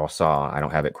I'm sure you all saw. I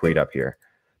don't have it queued up here.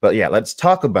 But yeah, let's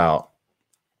talk about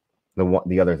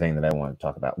the other thing that I want to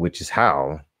talk about, which is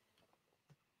how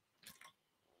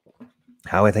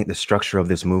I think the structure of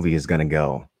this movie is going to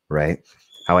go, right?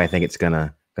 How I think it's going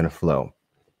to flow.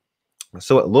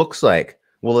 So it looks like,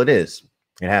 well, it is.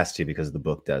 It has to, because the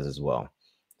book does as well.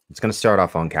 It's going to start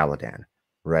off on Caladan,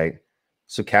 right?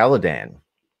 So Caladan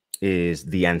is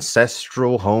the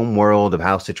ancestral home world of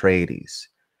House Atreides.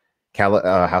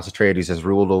 House Atreides has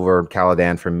ruled over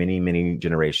Caladan for many, many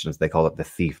generations. They call it the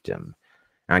Fiefdom.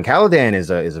 And Caladan is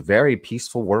a very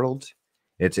peaceful world.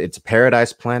 It's a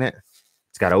paradise planet.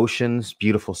 It's got oceans,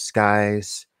 beautiful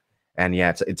skies, and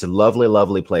yeah, it's a lovely,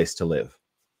 lovely place to live.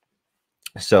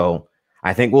 So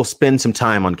I think we'll spend some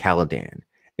time on Caladan,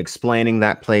 explaining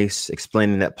that place,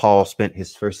 explaining that Paul spent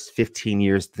his first 15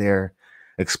 years there,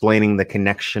 explaining the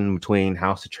connection between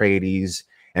House Atreides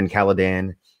and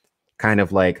Caladan, kind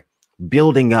of like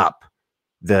building up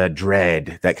the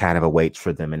dread that kind of awaits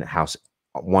for them in the house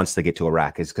once they get to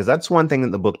Arrakis, because that's one thing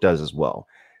that the book does as well.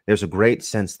 There's a great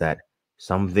sense that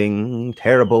something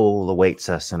terrible awaits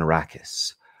us in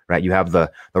Arrakis, right? You have the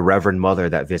Reverend Mother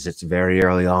that visits very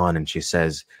early on, and she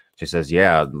says,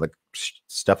 yeah, like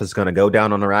stuff is going to go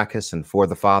down on Arrakis, and for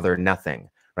the Father, nothing,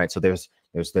 right? So there's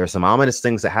some ominous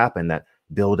things that happen that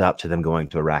build up to them going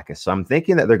to Arrakis. So I'm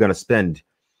thinking that they're going to spend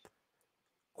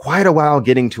quite a while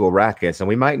getting to Arrakis, and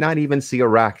we might not even see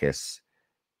Arrakis.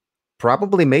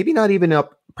 Probably, maybe not even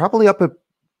probably up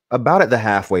about at the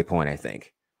halfway point, I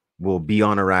think. We'll be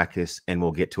on Arrakis and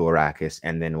we'll get to Arrakis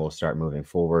and then we'll start moving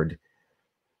forward.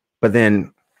 But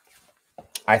then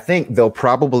I think they'll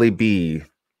probably be,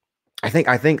 I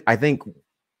think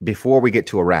before we get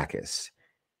to Arrakis,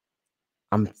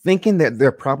 I'm thinking that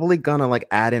they're probably gonna like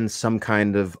add in some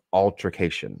kind of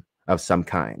altercation of some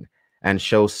kind and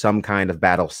show some kind of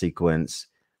battle sequence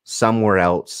somewhere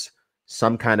else,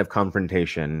 some kind of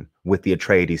confrontation with the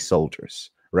Atreides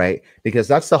soldiers, right? Because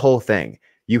that's the whole thing.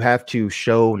 You have to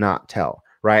show, not tell,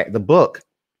 right? The book,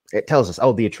 it tells us,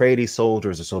 oh, the Atreides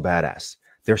soldiers are so badass.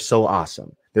 They're so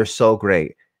awesome. They're so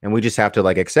great. And we just have to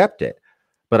like accept it.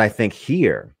 But I think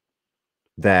here,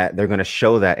 that they're going to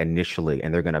show that initially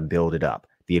and they're going to build it up.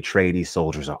 The Atreides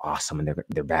soldiers are awesome and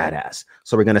they're badass.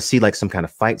 So we're going to see like some kind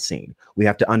of fight scene. We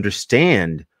have to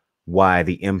understand why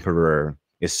the Emperor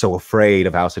is so afraid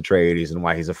of House Atreides and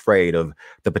why he's afraid of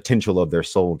the potential of their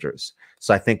soldiers.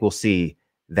 So I think we'll see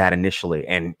that initially.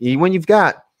 And when you've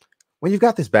got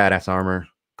this badass armor,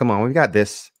 come on, we've got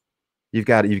this. You've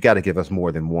got to give us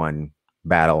more than one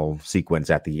battle sequence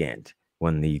at the end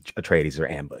when the Atreides are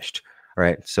ambushed. All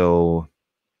right, so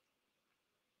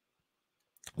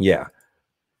yeah.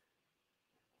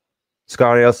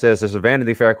 Scario says there's a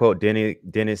Vanity Fair quote.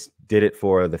 Dennis did it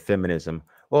for the feminism.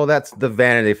 Well, that's the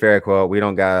Vanity Fair quote. We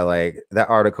don't gotta like that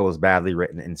article is badly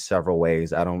written in several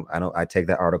ways. I take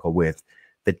that article with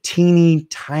the teeny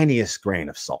tiniest grain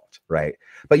of salt, right?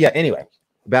 But yeah, anyway,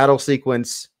 battle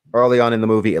sequence early on in the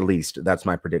movie, at least. That's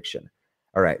my prediction.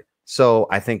 All right. So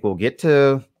I think we'll get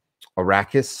to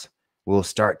Arrakis. We'll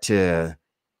start to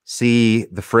see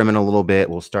the Fremen a little bit.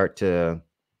 We'll start to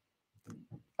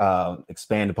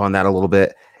expand upon that a little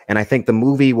bit. And I think the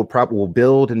movie will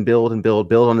build and build and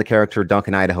build on the character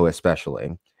Duncan Idaho,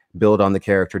 especially build on the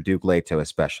character Duke Leto,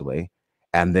 especially,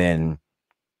 and then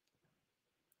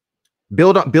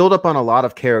build up on a lot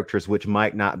of characters which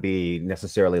might not be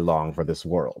necessarily long for this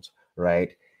world,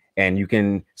 right? And you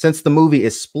can, since the movie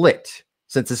is split,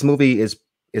 since this movie is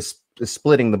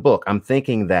splitting the book, I'm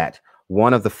thinking that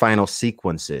one of the final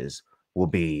sequences will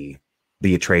be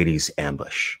the Atreides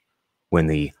ambush, when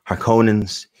the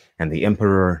Harkonnens and the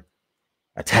Emperor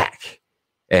attack,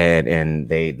 and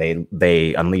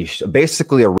they unleash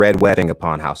basically a red wedding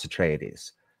upon House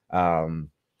Atreides.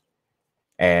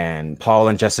 And Paul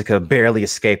and Jessica barely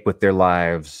escape with their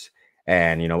lives,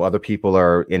 and other people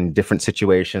are in different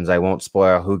situations. I won't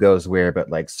spoil who goes where, but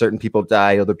like certain people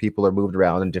die, other people are moved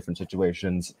around in different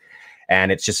situations,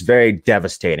 and it's just very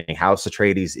devastating. House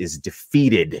Atreides is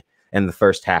defeated in the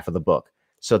first half of the book,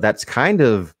 so that's kind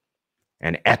of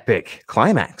an epic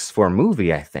climax for a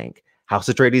movie, I think. House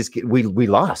Atreides, we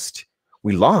lost,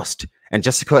 and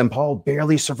Jessica and Paul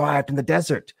barely survived in the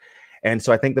desert. And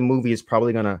so I think the movie is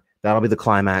probably that'll be the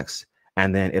climax,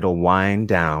 and then it'll wind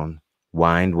down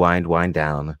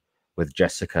with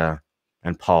Jessica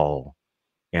and Paul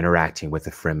interacting with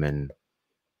the Fremen,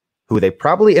 who they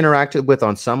probably interacted with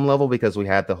on some level, because we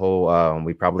had the whole,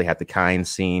 we probably had the kind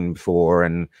scene before,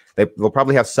 and they'll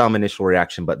probably have some initial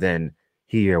reaction, but then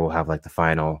here we'll have like the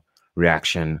final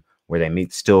reaction where they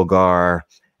meet Stilgar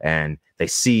and they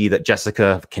see that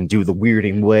Jessica can do the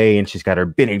weirding way, and she's got her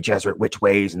Bene Gesserit witch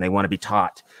ways, and they want to be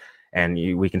taught. And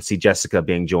we can see Jessica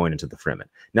being joined into the Fremen.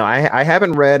 Now, I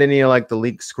haven't read any of like the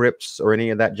leaked scripts or any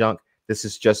of that junk. This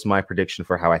is just my prediction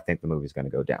for how I think the movie's going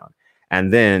to go down.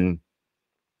 And then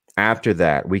after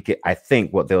that, I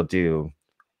think what they'll do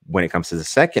when it comes to the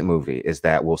second movie is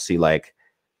that we'll see like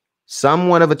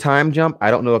somewhat of a time jump.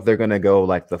 I don't know if they're going to go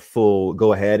like the full,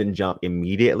 go ahead and jump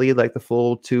immediately, like the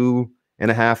full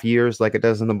 2.5 years, like it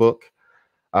does in the book.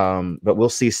 But we'll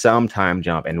see some time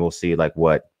jump, and we'll see like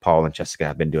what Paul and Jessica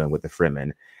have been doing with the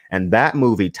Fremen. And that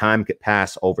movie, time could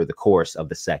pass over the course of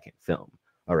the second film.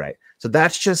 All right. So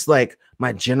that's just like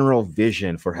my general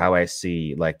vision for how I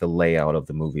see like the layout of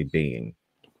the movie being.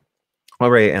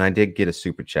 All right. And I did get a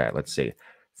super chat. Let's see.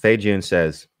 Faye June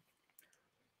says,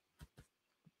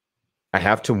 I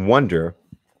have to wonder,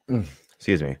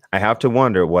 excuse me, I have to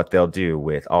wonder what they'll do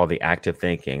with all the active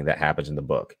thinking that happens in the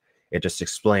book. It just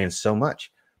explains so much.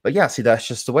 But yeah, see, that's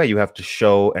just the way you have to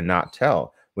show and not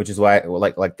tell, which is why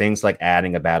like things like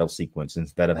adding a battle sequence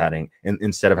instead of having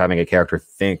a character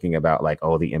thinking about like,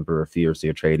 oh, the Emperor fears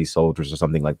the Atreides soldiers or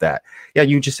something like that. Yeah,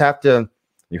 you have to,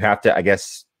 I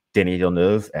guess, Denis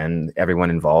Villeneuve and everyone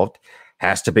involved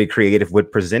has to be creative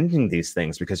with presenting these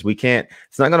things, because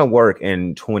it's not going to work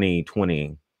in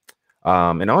 2020.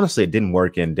 And honestly, it didn't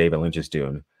work in David Lynch's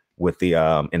Dune with the,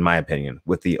 in my opinion,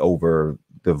 with the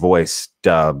voice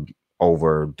dub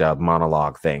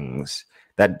monologue things,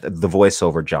 that the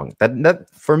voiceover junk that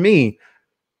for me,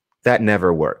 that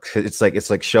never works. It's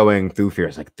like showing Thufir.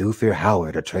 It's like Thufir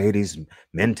Howard, Atreides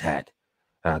Mentat,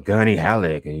 Gurney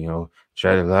Halleck, and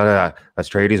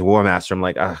Atreides War Master. I'm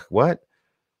like, what?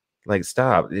 Like,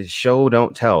 stop. Show,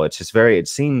 don't tell. It's just it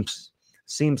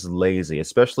seems lazy,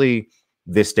 especially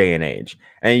this day and age.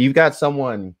 And you've got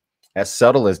someone as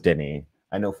subtle as Denny,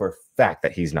 I know for a fact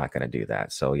that he's not going to do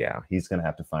that. So yeah, he's going to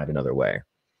have to find another way,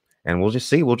 and we'll just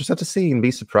see. We'll just have to see and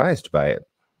be surprised by it.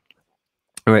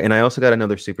 All right, and I also got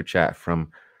another super chat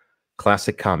from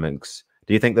Classic Comics.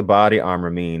 Do you think the body armor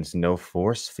means no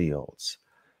force fields?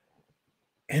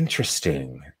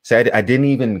 Interesting. So I didn't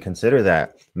even consider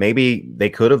that. Maybe they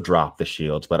could have dropped the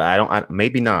shields, but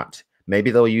maybe not.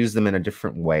 Maybe they'll use them in a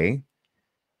different way.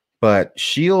 But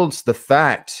shields, the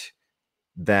fact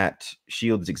that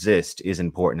shields exist is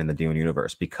important in the Dune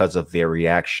universe because of their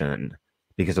reaction,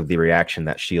 because of the reaction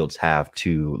that shields have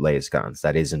to laser guns.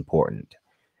 That is important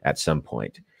at some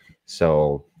point.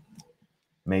 So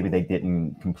maybe they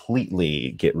didn't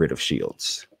completely get rid of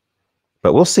shields.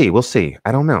 But we'll see. We'll see.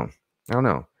 I don't know. I don't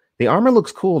know. The armor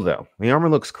looks cool, though. The armor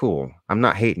looks cool. I'm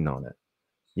not hating on it.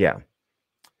 Yeah.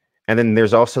 And then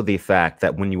there's also the fact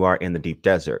that when you are in the deep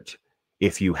desert,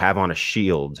 if you have on a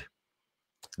shield,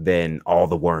 then all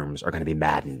the worms are going to be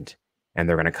maddened and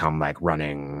they're going to come like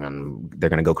running and they're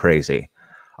going to go crazy.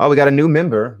 Oh, we got a new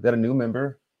member. Got a new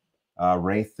member.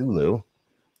 Ray Thulu.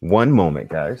 One moment,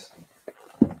 guys.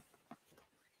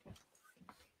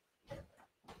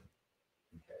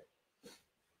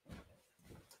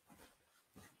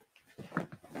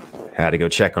 Had to go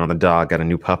check on the dog. Got a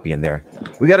new puppy in there.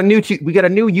 We got a new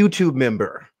YouTube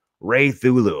member, Ray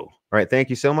Thulu. All right, thank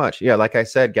you so much. Yeah, like I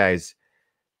said, guys,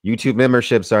 YouTube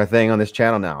memberships are a thing on this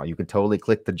channel now. You can totally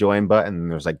click the join button.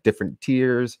 There's like different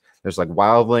tiers. There's like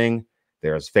Wildling.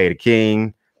 There's Fade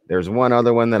King. There's one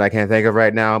other one that I can't think of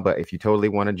right now. But if you totally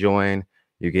want to join,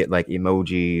 you get like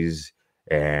emojis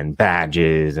and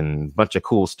badges and a bunch of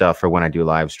cool stuff for when I do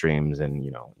live streams. And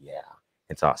yeah,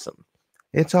 it's awesome.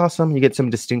 It's awesome. You get some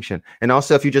distinction. And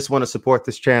also, if you just want to support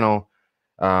this channel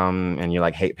and you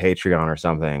like hate Patreon or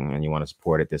something and you want to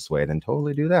support it this way, then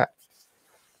totally do that.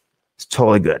 It's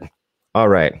totally good. All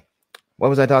right. What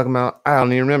was I talking about? I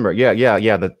don't even remember. Yeah.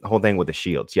 The whole thing with the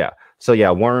shields. Yeah. So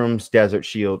yeah, worms, desert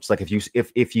shields. Like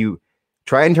if you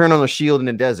try and turn on a shield in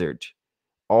the desert,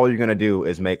 all you're gonna do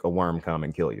is make a worm come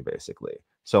and kill you, basically.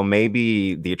 So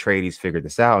maybe the Atreides figured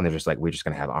this out and they're just like, we're just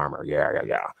gonna have armor.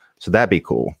 Yeah. So that'd be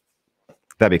cool.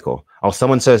 That'd be cool. Oh,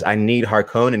 someone says I need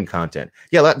Harkonnen content.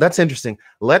 Yeah, that's interesting.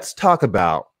 Let's talk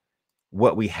about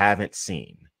what we haven't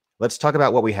seen. Let's talk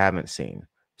about what we haven't seen.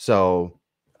 So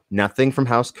nothing from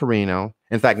House Carino.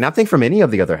 In fact, nothing from any of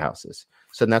the other houses.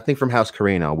 So nothing from House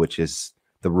Carino, which is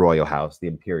the royal house, the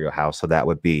imperial house. So that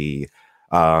would be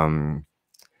the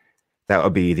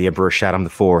Emperor Shaddam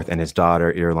IV and his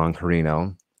daughter Irulan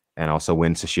Carino, and also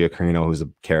Win Sashia Carino, who's a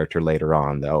character later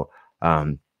on, though.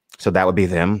 So that would be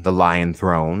them, the Lion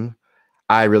Throne.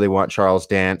 I really want Charles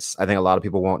Dance. I think a lot of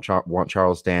people want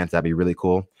Charles Dance. That'd be really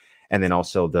cool. And then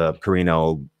also the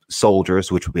Carino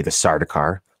soldiers, which would be the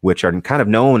Sardaukar, which are kind of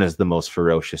known as the most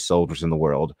ferocious soldiers in the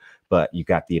world. But you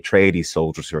got the Atreides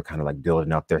soldiers who are kind of like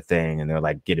building up their thing and they're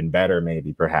like getting better,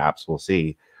 maybe, perhaps. We'll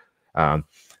see.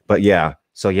 But yeah,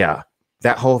 so yeah,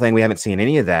 that whole thing, we haven't seen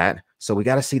any of that. So we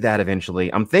got to see that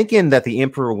eventually. I'm thinking that the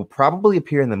Emperor will probably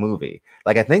appear in the movie.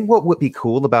 Like, I think what would be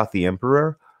cool about the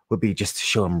Emperor would be just to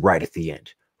show him right at the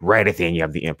end. Right at the end, you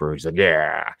have the Emperor who's like,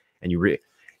 yeah. And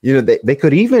they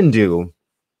could even do,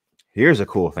 here's a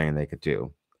cool thing they could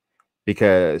do.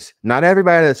 Because not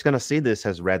everybody that's going to see this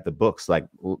has read the books like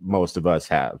most of us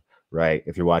have, right?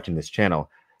 If you're watching this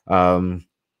channel.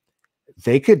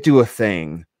 They could do a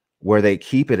thing where they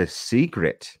keep it a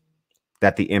secret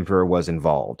that the Emperor was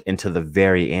involved until the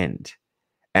very end.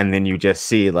 And then you just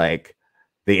see like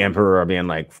the Emperor being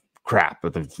like, crap,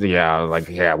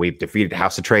 we've defeated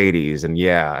House Atreides, and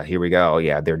yeah, here we go.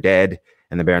 Yeah, they're dead.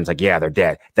 And the Baron's like, yeah, they're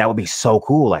dead. That would be so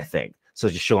cool, I think. So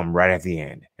just show them right at the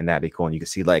end, and that'd be cool. And you can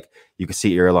see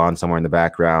Irulan somewhere in the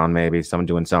background, maybe someone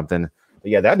doing something.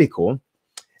 But yeah, that'd be cool.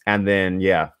 And then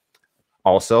yeah,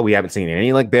 also we haven't seen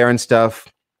any like Baron stuff,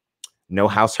 no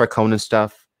House Harkonnen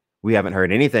stuff. We haven't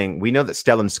heard anything. We know that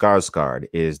Stellan Skarsgård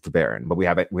is the Baron, but we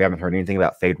haven't heard anything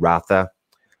about Fade Ratha.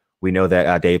 We know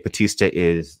that Dave Bautista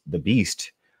is the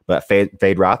Beast, but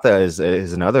Fade Ratha is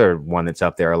another one that's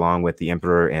up there along with the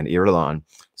Emperor and Irulan.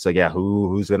 So yeah,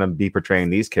 who's going to be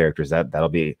portraying these characters?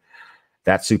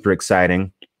 That's super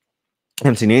exciting. I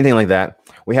haven't seen anything like that.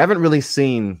 We haven't really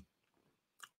seen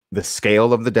the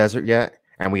scale of the desert yet,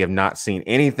 and we have not seen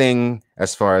anything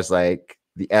as far as like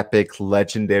the epic,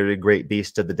 legendary great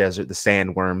beast of the desert, the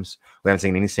sandworms. We haven't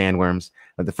seen any sandworms.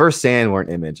 But the first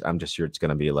sandworm image, I'm just sure it's going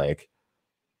to be like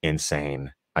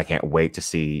insane. I can't wait to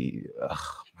see.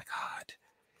 Oh my God.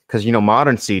 Because,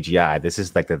 modern CGI, this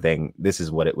is like the thing. This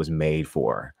is what it was made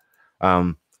for.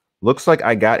 Looks like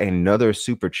I got another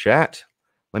super chat.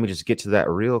 Let me just get to that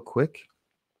real quick.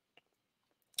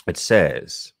 It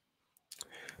says,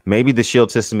 Maybe the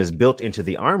shield system is built into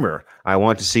the armor. I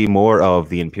want to see more of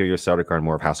the Imperial Sardaukar and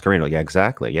more of House Carino. Yeah,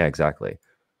 exactly. Yeah, exactly.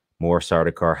 More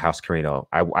Sardaukar, House Carino.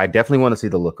 I definitely want to see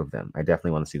the look of them. I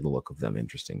definitely want to see the look of them.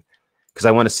 Interesting. Because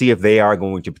I want to see if they are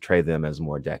going to portray them as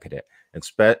more decadent,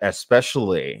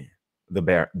 especially the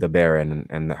Baron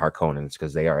and the Harkonnens,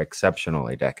 because they are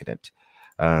exceptionally decadent.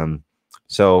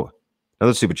 So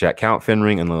another super chat, Count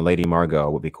Finring and the Lady Margot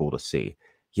would be cool to see.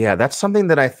 Yeah, that's something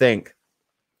that I think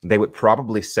they would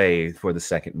probably say for the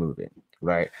second movie,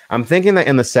 right? I'm thinking that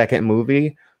in the second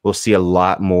movie, we'll see a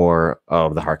lot more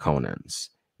of the Harkonnens.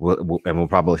 And we'll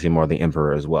probably see more of the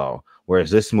Emperor as well.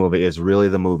 Whereas this movie is really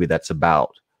the movie that's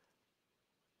about.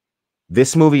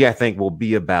 This movie, I think, will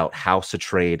be about House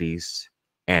Atreides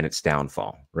and its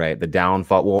downfall, right? The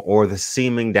downfall or the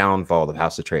seeming downfall of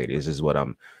House Atreides is what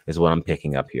I'm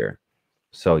picking up here.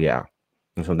 So yeah,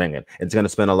 that's what I'm thinking. It's going to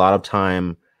spend a lot of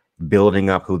time building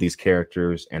up who these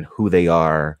characters and who they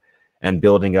are, and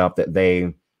building up that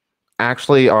they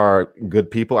actually are good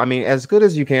people. I mean, as good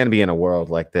as you can be in a world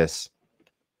like this.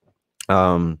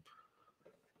 But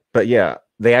yeah,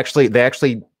 they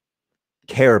actually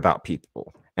care about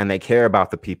people, and they care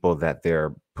about the people that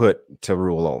they're put to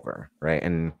rule over, right?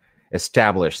 And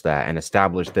establish that, and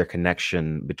establish their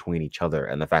connection between each other,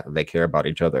 and the fact that they care about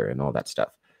each other and all that stuff.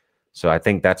 So I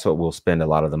think that's what we'll spend a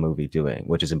lot of the movie doing,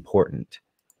 which is important.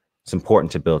 It's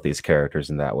important to build these characters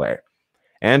in that way.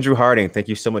 Andrew Harding, thank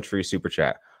you so much for your super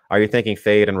chat. Are you thinking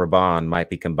Fade and Raban might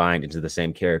be combined into the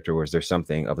same character, or is there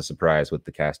something of a surprise with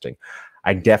the casting?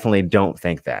 I definitely don't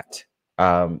think that.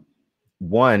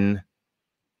 One,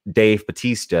 Dave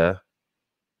Bautista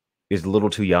is a little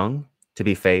too young to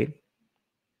be Fade.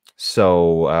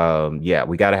 So yeah,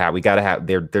 we gotta have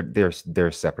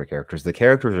they're separate characters. The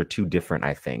characters are too different,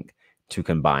 I think, to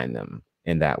combine them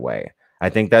in that way. I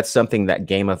think that's something that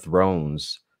Game of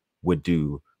Thrones would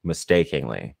do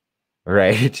mistakenly,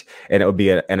 right? And it would be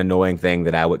an annoying thing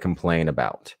that I would complain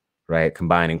about, right?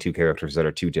 Combining two characters that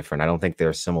are too different. I don't think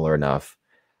they're similar enough.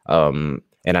 And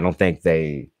I don't think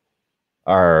they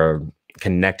are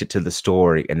connected to the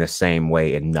story in the same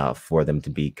way enough for them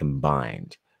to be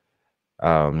combined.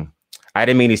 I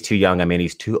didn't mean he's too young. I mean,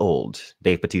 he's too old.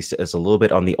 Dave Bautista is a little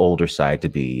bit on the older side to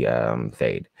be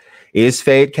Fade. Is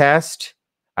Fade cast?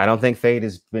 I don't think Fade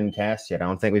has been cast yet. I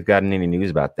don't think we've gotten any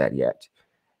news about that yet.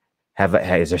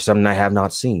 Is there something I have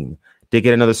not seen? Did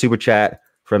get another super chat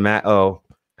from Matt O.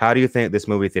 How do you think this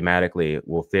movie thematically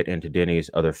will fit into Denny's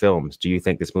other films? Do you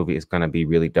think this movie is going to be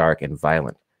really dark and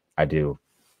violent? I do.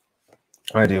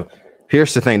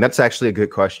 Here's the thing. That's actually a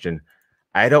good question.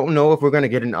 I don't know if we're going to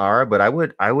get an R, but I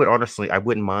would honestly, I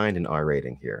wouldn't mind an R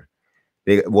rating here.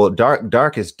 Well,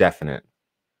 dark is definite.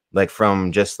 Like,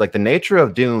 from just like the nature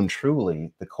of Dune,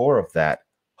 truly, the core of that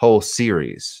whole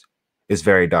series is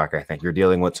very dark. I think you're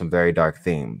dealing with some very dark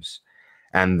themes.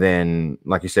 And then,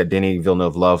 like you said, Denis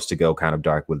Villeneuve loves to go kind of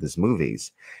dark with his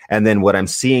movies. And then what I'm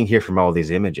seeing here from all these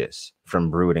images,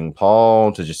 from Brooding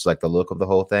Paul to just like the look of the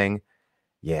whole thing,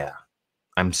 yeah,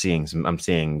 I'm seeing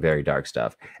very dark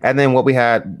stuff. And then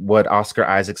what Oscar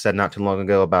Isaac said not too long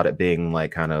ago about it being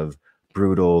like kind of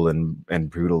brutal and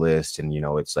brutalist, and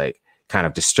it's like kind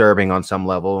of disturbing on some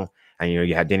level. And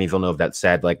you had Denis Villeneuve that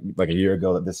said like a year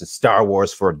ago that this is Star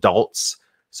Wars for adults.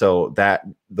 So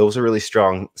those are really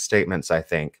strong statements, I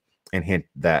think, and hint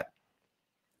that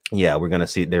yeah, we're gonna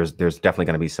see there's definitely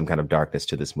gonna be some kind of darkness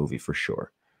to this movie for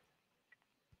sure.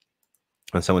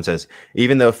 And someone says,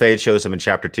 even though Fade shows him in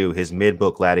chapter 2, his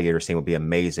mid-book gladiator scene will be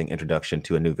amazing introduction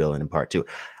to a new villain in part 2.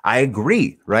 I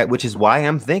agree, right? Which is why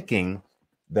I'm thinking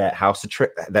that House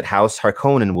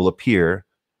Harkonnen will appear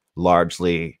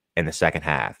largely in the second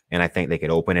half. And I think they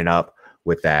could open it up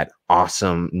with that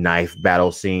awesome knife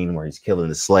battle scene where he's killing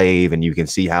the slave, and you can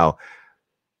see how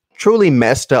truly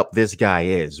messed up this guy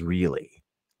is, really.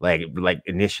 Like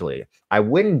initially. I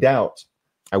wouldn't doubt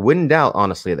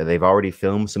honestly that they've already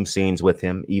filmed some scenes with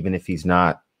him, even if he's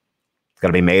not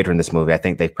going to be major in this movie. I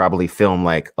think they've probably filmed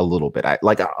like a little bit.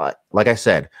 Like I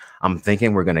said, I'm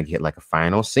thinking we're going to get like a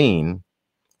final scene,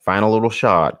 final little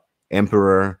shot,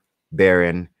 Emperor,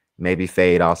 Baron, maybe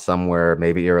Fade off somewhere,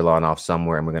 maybe Irulan off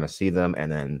somewhere, and we're going to see them,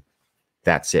 and then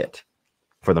that's it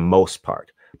for the most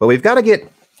part. But we've got to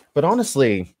get, but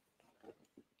honestly,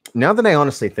 now that I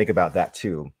honestly think about that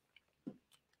too,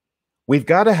 we've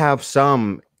got to have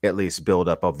some at least build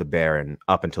up of the Baron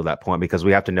up until that point, because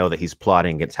we have to know that he's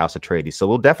plotting against House Atreides. So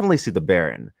we'll definitely see the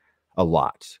Baron a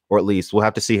lot, or at least we'll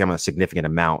have to see him a significant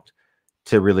amount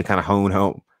to really kind of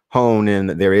hone in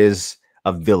that there is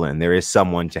a villain, there is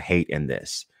someone to hate in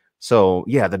this. So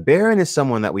yeah, the Baron is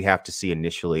someone that we have to see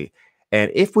initially.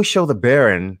 And if we show the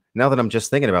Baron, now that I'm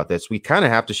just thinking about this, we kind of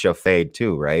have to show Fade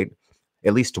too, right?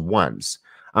 at least once,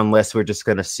 unless we're just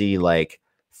gonna see like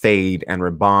Fade and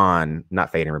Raban,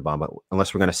 not Fade and Raban, but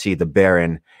unless we're gonna see the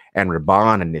Baron and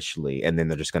Raban initially, and then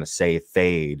they're just gonna save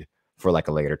Fade for like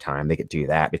a later time. They could do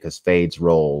that because Fade's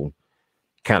role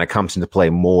kind of comes into play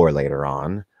more later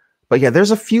on. But yeah,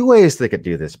 there's a few ways they could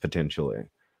do this potentially.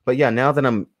 But yeah, now that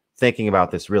I'm thinking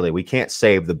about this, really, we can't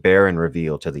save the Baron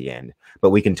reveal to the end,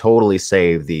 but we can totally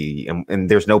save and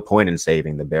there's no point in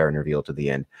saving the Baron reveal to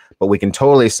the end, but we can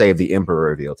totally save the Emperor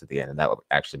reveal to the end, and that would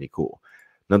actually be cool.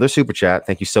 Another super chat.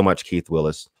 Thank you so much, Keith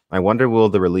Willis. I wonder, will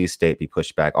the release date be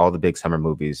pushed back? All the big summer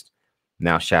movies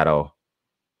now shadow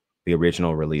the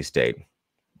original release date.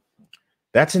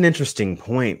 That's an interesting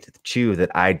point, too,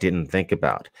 that I didn't think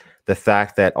about. The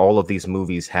fact that all of these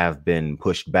movies have been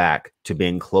pushed back to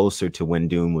being closer to when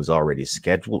Dune was already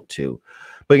scheduled to.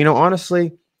 But, you know,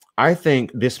 honestly, I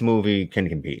think this movie can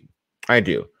compete. I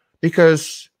do.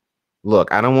 Because,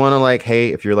 look, I don't want to like,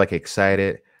 hey, if you're like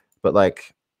excited, but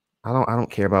like, I don't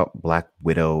care about Black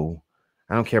Widow.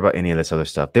 I don't care about any of this other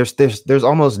stuff. There's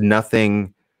almost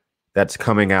nothing that's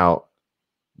coming out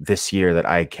this year that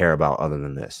I care about other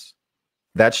than this.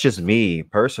 That's just me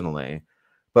personally.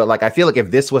 But like, I feel like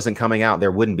if this wasn't coming out,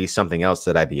 there wouldn't be something else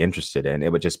that I'd be interested in.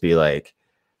 It would just be like,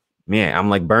 man, I'm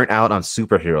like burnt out on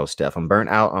superhero stuff. I'm burnt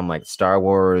out on like Star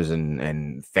Wars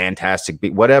and Fantastic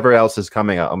whatever else is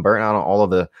coming out. I'm burnt out on all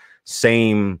of the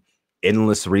same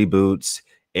endless reboots,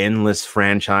 endless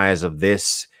franchise of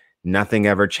this. Nothing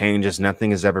ever changes.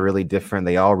 Nothing is ever really different.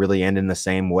 They all really end in the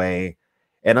same way.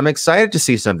 And I'm excited to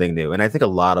see something new. And I think a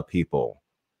lot of people,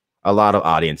 a lot of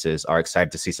audiences are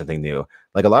excited to see something new.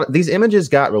 Like a lot of these images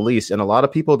got released, and a lot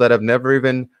of people that have never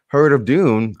even heard of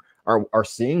Dune are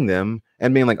seeing them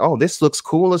and being like, oh, this looks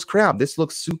cool as crap. This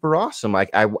looks super awesome. Like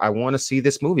I want to see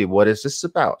this movie. What is this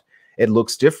about? It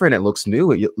looks different. It looks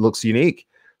new. It looks unique.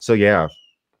 So yeah,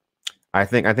 I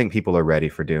think people are ready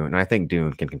for Dune, and I think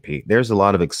Dune can compete. There's a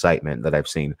lot of excitement that I've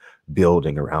seen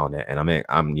building around it, and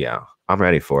I'm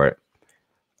ready for it.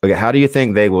 Okay, how do you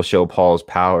think they will show Paul's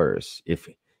powers, if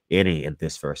any, in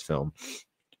this first film?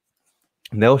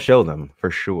 They'll show them for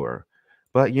sure,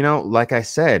 but you know, like I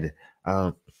said,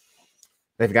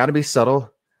 they've got to be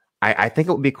subtle. I think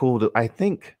it would be cool to. I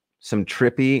think some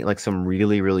trippy, like some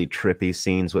really really trippy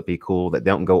scenes would be cool that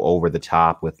don't go over the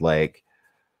top with like.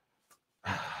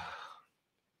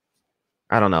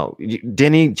 I don't know.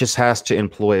 Denny just has to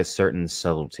employ a certain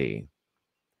subtlety.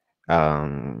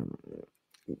 Because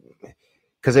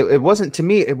it wasn't, to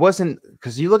me, it wasn't,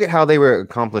 because you look at how they were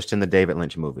accomplished in the David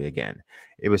Lynch movie again.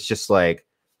 It was just like,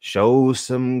 show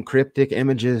some cryptic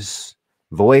images,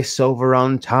 voiceover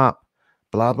on top,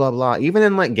 blah, blah, blah. Even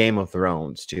in like Game of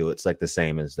Thrones, too, it's like the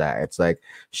same as that. It's like,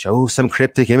 show some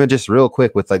cryptic images real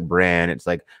quick with like Bran. It's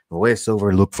like,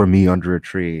 voiceover, look for me under a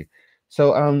tree.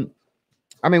 So,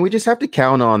 I mean, we just have to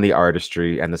count on the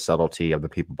artistry and the subtlety of the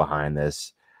people behind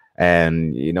this.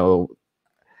 And, you know,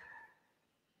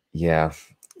 yeah,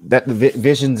 that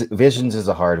visions is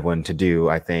a hard one to do,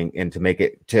 I think, and to make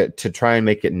it to try and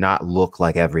make it not look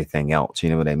like everything else. You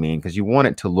know what I mean? Because you want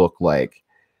it to look like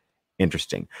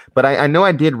interesting. But I know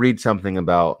I did read something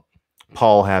about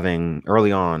Paul having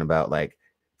early on about like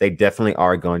they definitely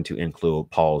are going to include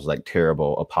Paul's like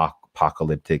terrible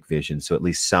apocalyptic vision. So at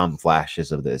least some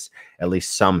flashes of this, at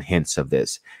least some hints of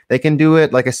this. They can do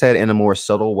it, like I said, in a more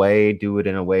subtle way, do it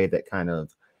in a way that kind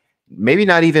of maybe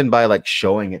not even by like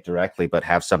showing it directly, but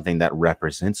have something that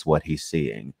represents what he's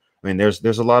seeing. I mean, there's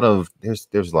a lot of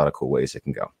cool ways it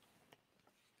can go.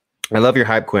 I love your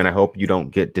hype, Quinn. I hope you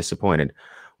don't get disappointed.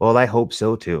 Well, I hope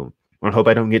so too. I hope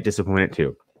I don't get disappointed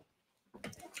too.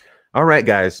 All right,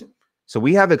 guys. So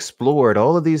we have explored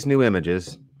all of these new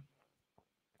images.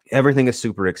 Everything is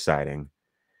super exciting.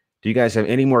 Do you guys have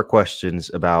any more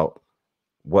questions about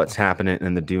what's happening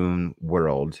in the Dune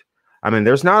world? I mean,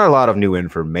 there's not a lot of new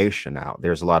information out.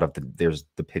 There's a lot of there's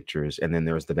the pictures, and then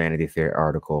there's the Vanity Fair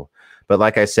article. But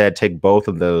like I said, take both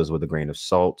of those with a grain of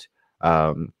salt.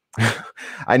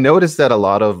 I noticed that a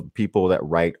lot of people that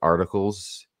write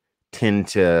articles tend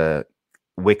to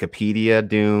Wikipedia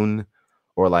Dune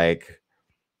or like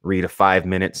read a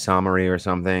 5-minute summary or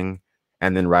something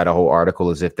and then write a whole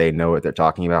article as if they know what they're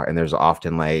talking about. And there's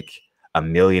often like a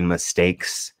million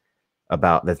mistakes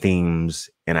about the themes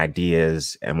and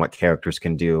ideas and what characters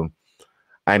can do.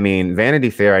 I mean, Vanity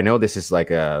Fair, I know this is like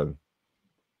a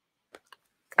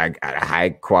high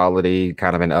quality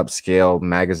kind of an upscale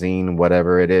magazine,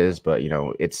 whatever it is, but you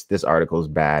know, this article is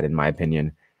bad in my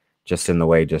opinion, just in the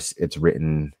way it's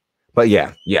written. But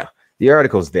yeah, the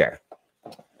article's there.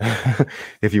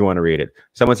 If you want to read it.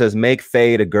 Someone says, make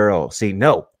Fade a girl. See,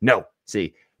 no.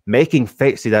 See, making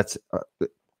Fade, see, that's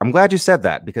I'm glad you said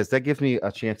that because that gives me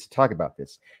a chance to talk about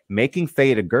this. Making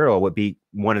Fate a girl would be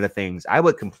one of the things I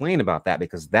would complain about that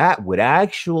because that would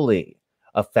actually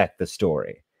affect the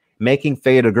story. Making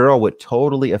Fate a girl would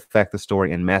totally affect the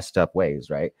story in messed up ways,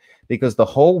 right? Because the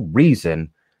whole reason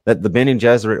that the Bene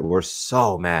Gesserit were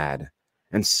so mad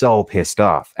and so pissed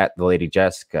off at the Lady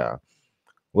Jessica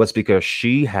was because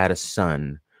she had a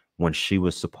son when she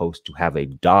was supposed to have a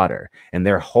daughter, and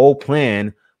their whole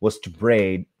plan was to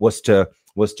breed the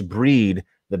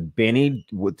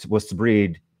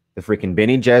freaking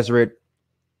Bene Gesserit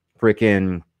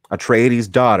freaking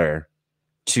Atreides daughter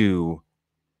to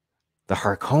the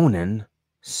Harkonnen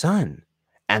son,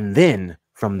 and then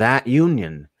from that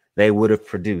union they would have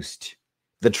produced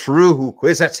the true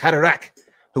Kwisatz Haderach,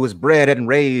 who was bred and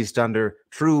raised under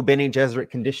true Bene Gesserit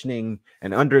conditioning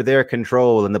and under their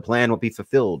control, and the plan would be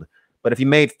fulfilled. But if you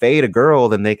made Fate a girl,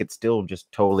 then they could still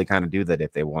just totally kind of do that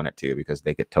if they wanted to, because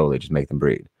they could totally just make them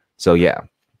breed. So yeah,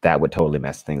 that would totally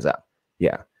mess things up.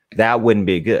 Yeah, that wouldn't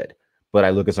be good. But I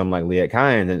look at something like Leah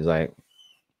Kynes and it's like,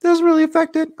 doesn't really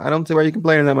affect it. I don't see why you're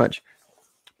complaining that much.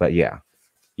 But yeah,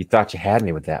 you thought you had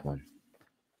me with that one,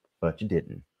 but you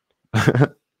didn't.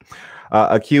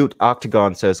 Acute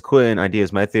Octagon says, Quinn,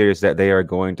 ideas. My theory is that they are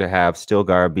going to have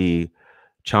Stilgar be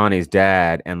Chani's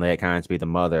dad and Leia Kynes be the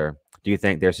mother. Do you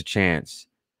think there's a chance?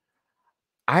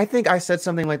 I think I said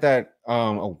something like that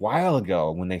a while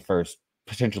ago when they first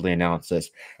potentially announced this.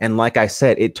 And like I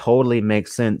said, it totally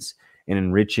makes sense in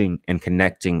enriching and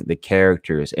connecting the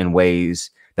characters in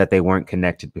ways that they weren't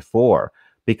connected before.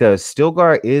 Because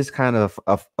Stilgar is kind of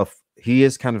he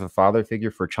is kind of a father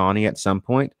figure for Chani at some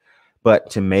point.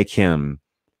 But to make him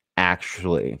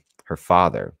actually her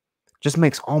father just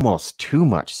makes almost too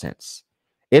much sense.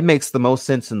 It makes the most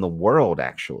sense in the world,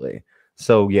 actually.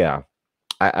 So yeah,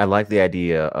 I like the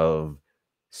idea of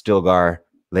Stilgar,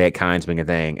 Leia Kynes being a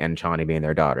thing, and Chani being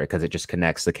their daughter, because it just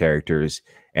connects the characters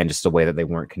and just a way that they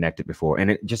weren't connected before.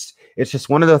 And it's just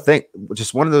one of those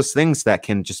things that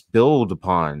can just build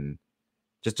upon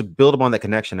that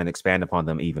connection and expand upon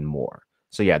them even more.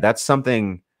 So yeah, that's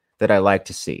something that I like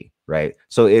to see. Right.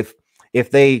 So if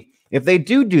they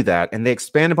do that and they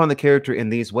expand upon the character in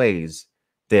these ways,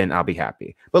 then I'll be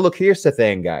happy. But look, here's the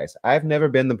thing, guys. I've never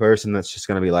been the person that's just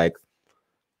gonna be like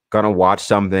gonna watch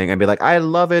something and be like, I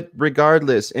love it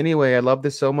regardless. Anyway, I love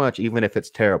this so much, even if it's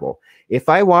terrible. If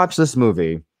I watch this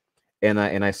movie and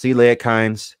I see Leia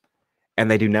Kynes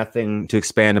and they do nothing to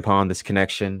expand upon this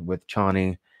connection with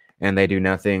Chani, and they do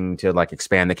nothing to like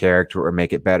expand the character or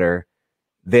make it better,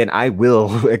 then I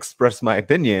will express my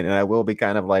opinion, and I will be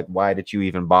kind of like, why did you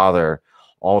even bother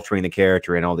altering the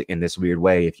character in this weird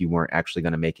way if you weren't actually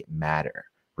going to make it matter,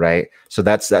 right? So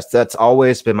that's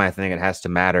always been my thing. It has to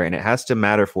matter, and it has to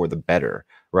matter for the better,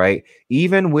 right?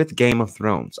 Even with Game of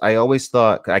Thrones, I always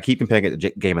thought, I keep comparing it to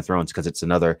Game of Thrones because it's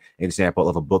another example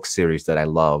of a book series that I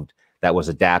loved that was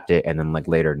adapted and then like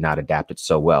later not adapted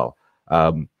so well.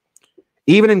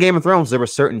 Even in Game of Thrones, there were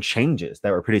certain changes that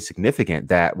were pretty significant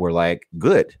that were like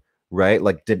good, right?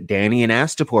 Like Dany and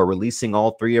Astapor releasing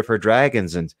all three of her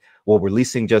dragons, and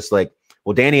releasing just like,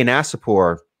 Dany and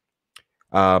Astapor,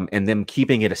 and them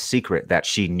keeping it a secret that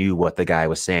she knew what the guy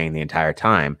was saying the entire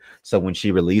time. So when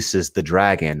she releases the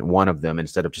dragon, one of them,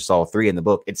 instead of just all three in the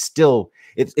book,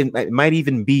 it might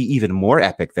even be even more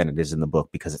epic than it is in the book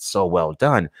because it's so well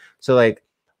done. So like,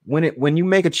 when you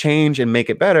make a change and make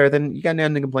it better, then you got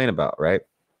nothing to complain about, right?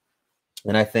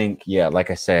 And I think, yeah, like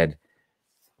I said,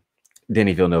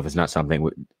 Denis Villeneuve is not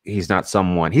he's not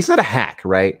a hack,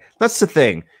 right? That's the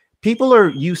thing. People are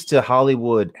used to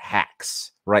Hollywood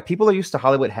hacks, right? People are used to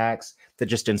Hollywood hacks that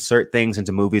just insert things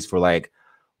into movies for like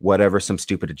whatever, some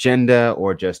stupid agenda,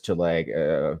 or just to like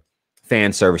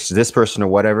fan service to this person or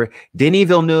whatever. Denis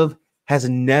Villeneuve has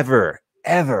never,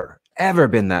 ever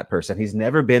been that person. He's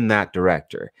never been that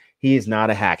director. He is not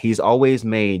a hack. He's always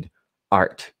made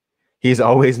art. He's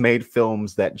always made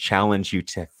films that challenge you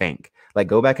to think. Like,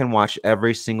 go back and watch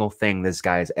every single thing this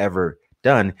guy's ever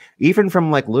done, even from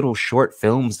like little short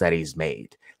films that he's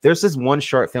made. There's this one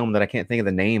short film that I can't think of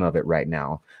the name of it right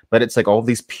now, but it's like all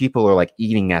these people are like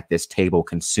eating at this table,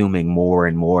 consuming more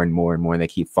and more and more and more, and they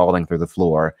keep falling through the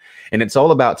floor. And it's all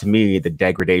about, to me, the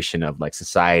degradation of like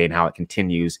society and how it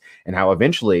continues and how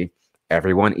eventually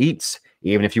everyone eats.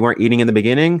 Even if you weren't eating in the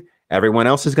beginning, everyone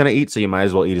else is going to eat, so you might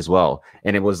as well eat as well.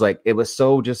 And it was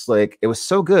so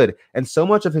good. And so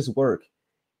much of his work,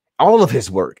 all of his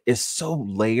work, is so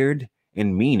layered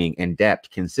in meaning and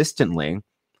depth consistently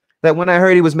that when I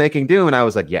heard he was making Dune, I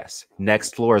was like, yes,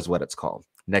 Next Floor is what it's called.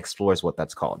 Next Floor is what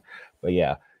that's called. But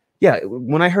yeah,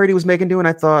 when I heard he was making Dune,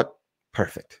 I thought,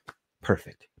 perfect.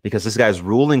 Because this guy's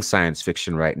ruling science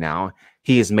fiction right now.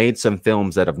 He has made some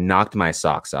films that have knocked my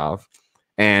socks off.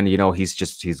 And you know, he's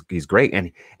great.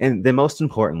 And the most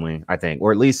importantly, I think,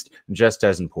 or at least just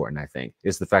as important, I think,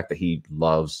 is the fact that he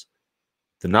loves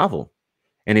the novel.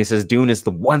 And he says Dune is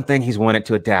the one thing he's wanted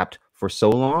to adapt for so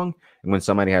long. And when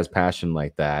somebody has passion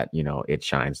like that, you know, it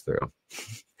shines through.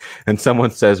 And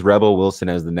someone says Rebel Wilson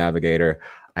as the navigator.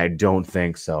 I don't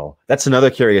think so. That's another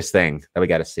curious thing that we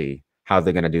got to see how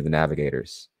they're going to do the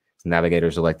navigators. The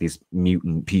navigators are like these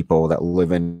mutant people that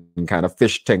live in kind of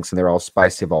fish tanks and they're all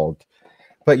spice evolved.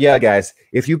 But yeah, guys,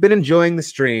 if you've been enjoying the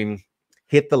stream,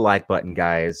 hit the like button,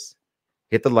 guys.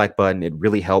 Hit the like button. It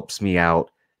really helps me out.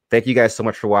 Thank you guys so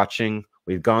much for watching.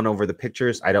 We've gone over the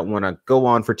pictures. I don't want to go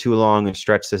on for too long and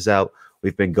stretch this out.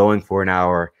 We've been going for an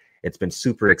hour. It's been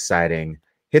super exciting.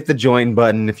 Hit the join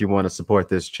button if you want to support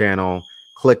this channel.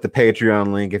 Click the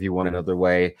Patreon link if you want another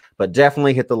way. But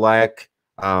definitely hit the like.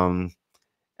 And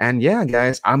yeah,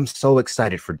 guys, I'm so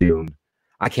excited for Dune.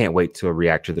 I can't wait to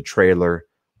react to the trailer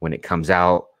when it comes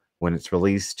out, when it's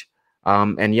released.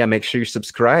 And yeah, make sure you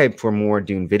subscribe for more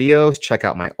Dune videos. Check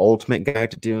out my ultimate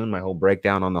guide to Dune, my whole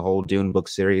breakdown on the whole Dune book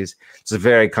series. It's a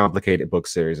very complicated book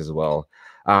series as well.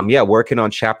 Yeah, working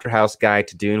on Chapter House Guide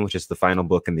to Dune, which is the final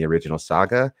book in the original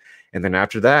saga. And then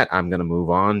after that, I'm going to move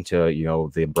on to, you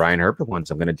know, the Brian Herbert ones.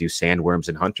 I'm going to do Sandworms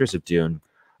and Hunters of Dune.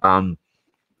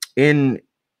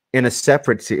 In a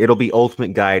separate, it'll be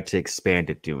Ultimate Guide to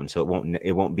Expanded Dune, so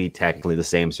it won't be technically the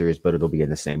same series, but it'll be in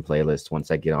the same playlist once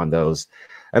I get on those.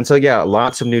 And so yeah,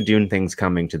 lots of new Dune things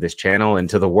coming to this channel and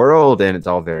to the world, and it's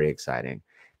all very exciting.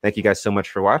 Thank you guys so much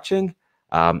for watching,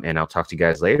 and I'll talk to you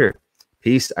guys later.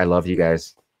 Peace. I love you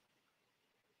guys.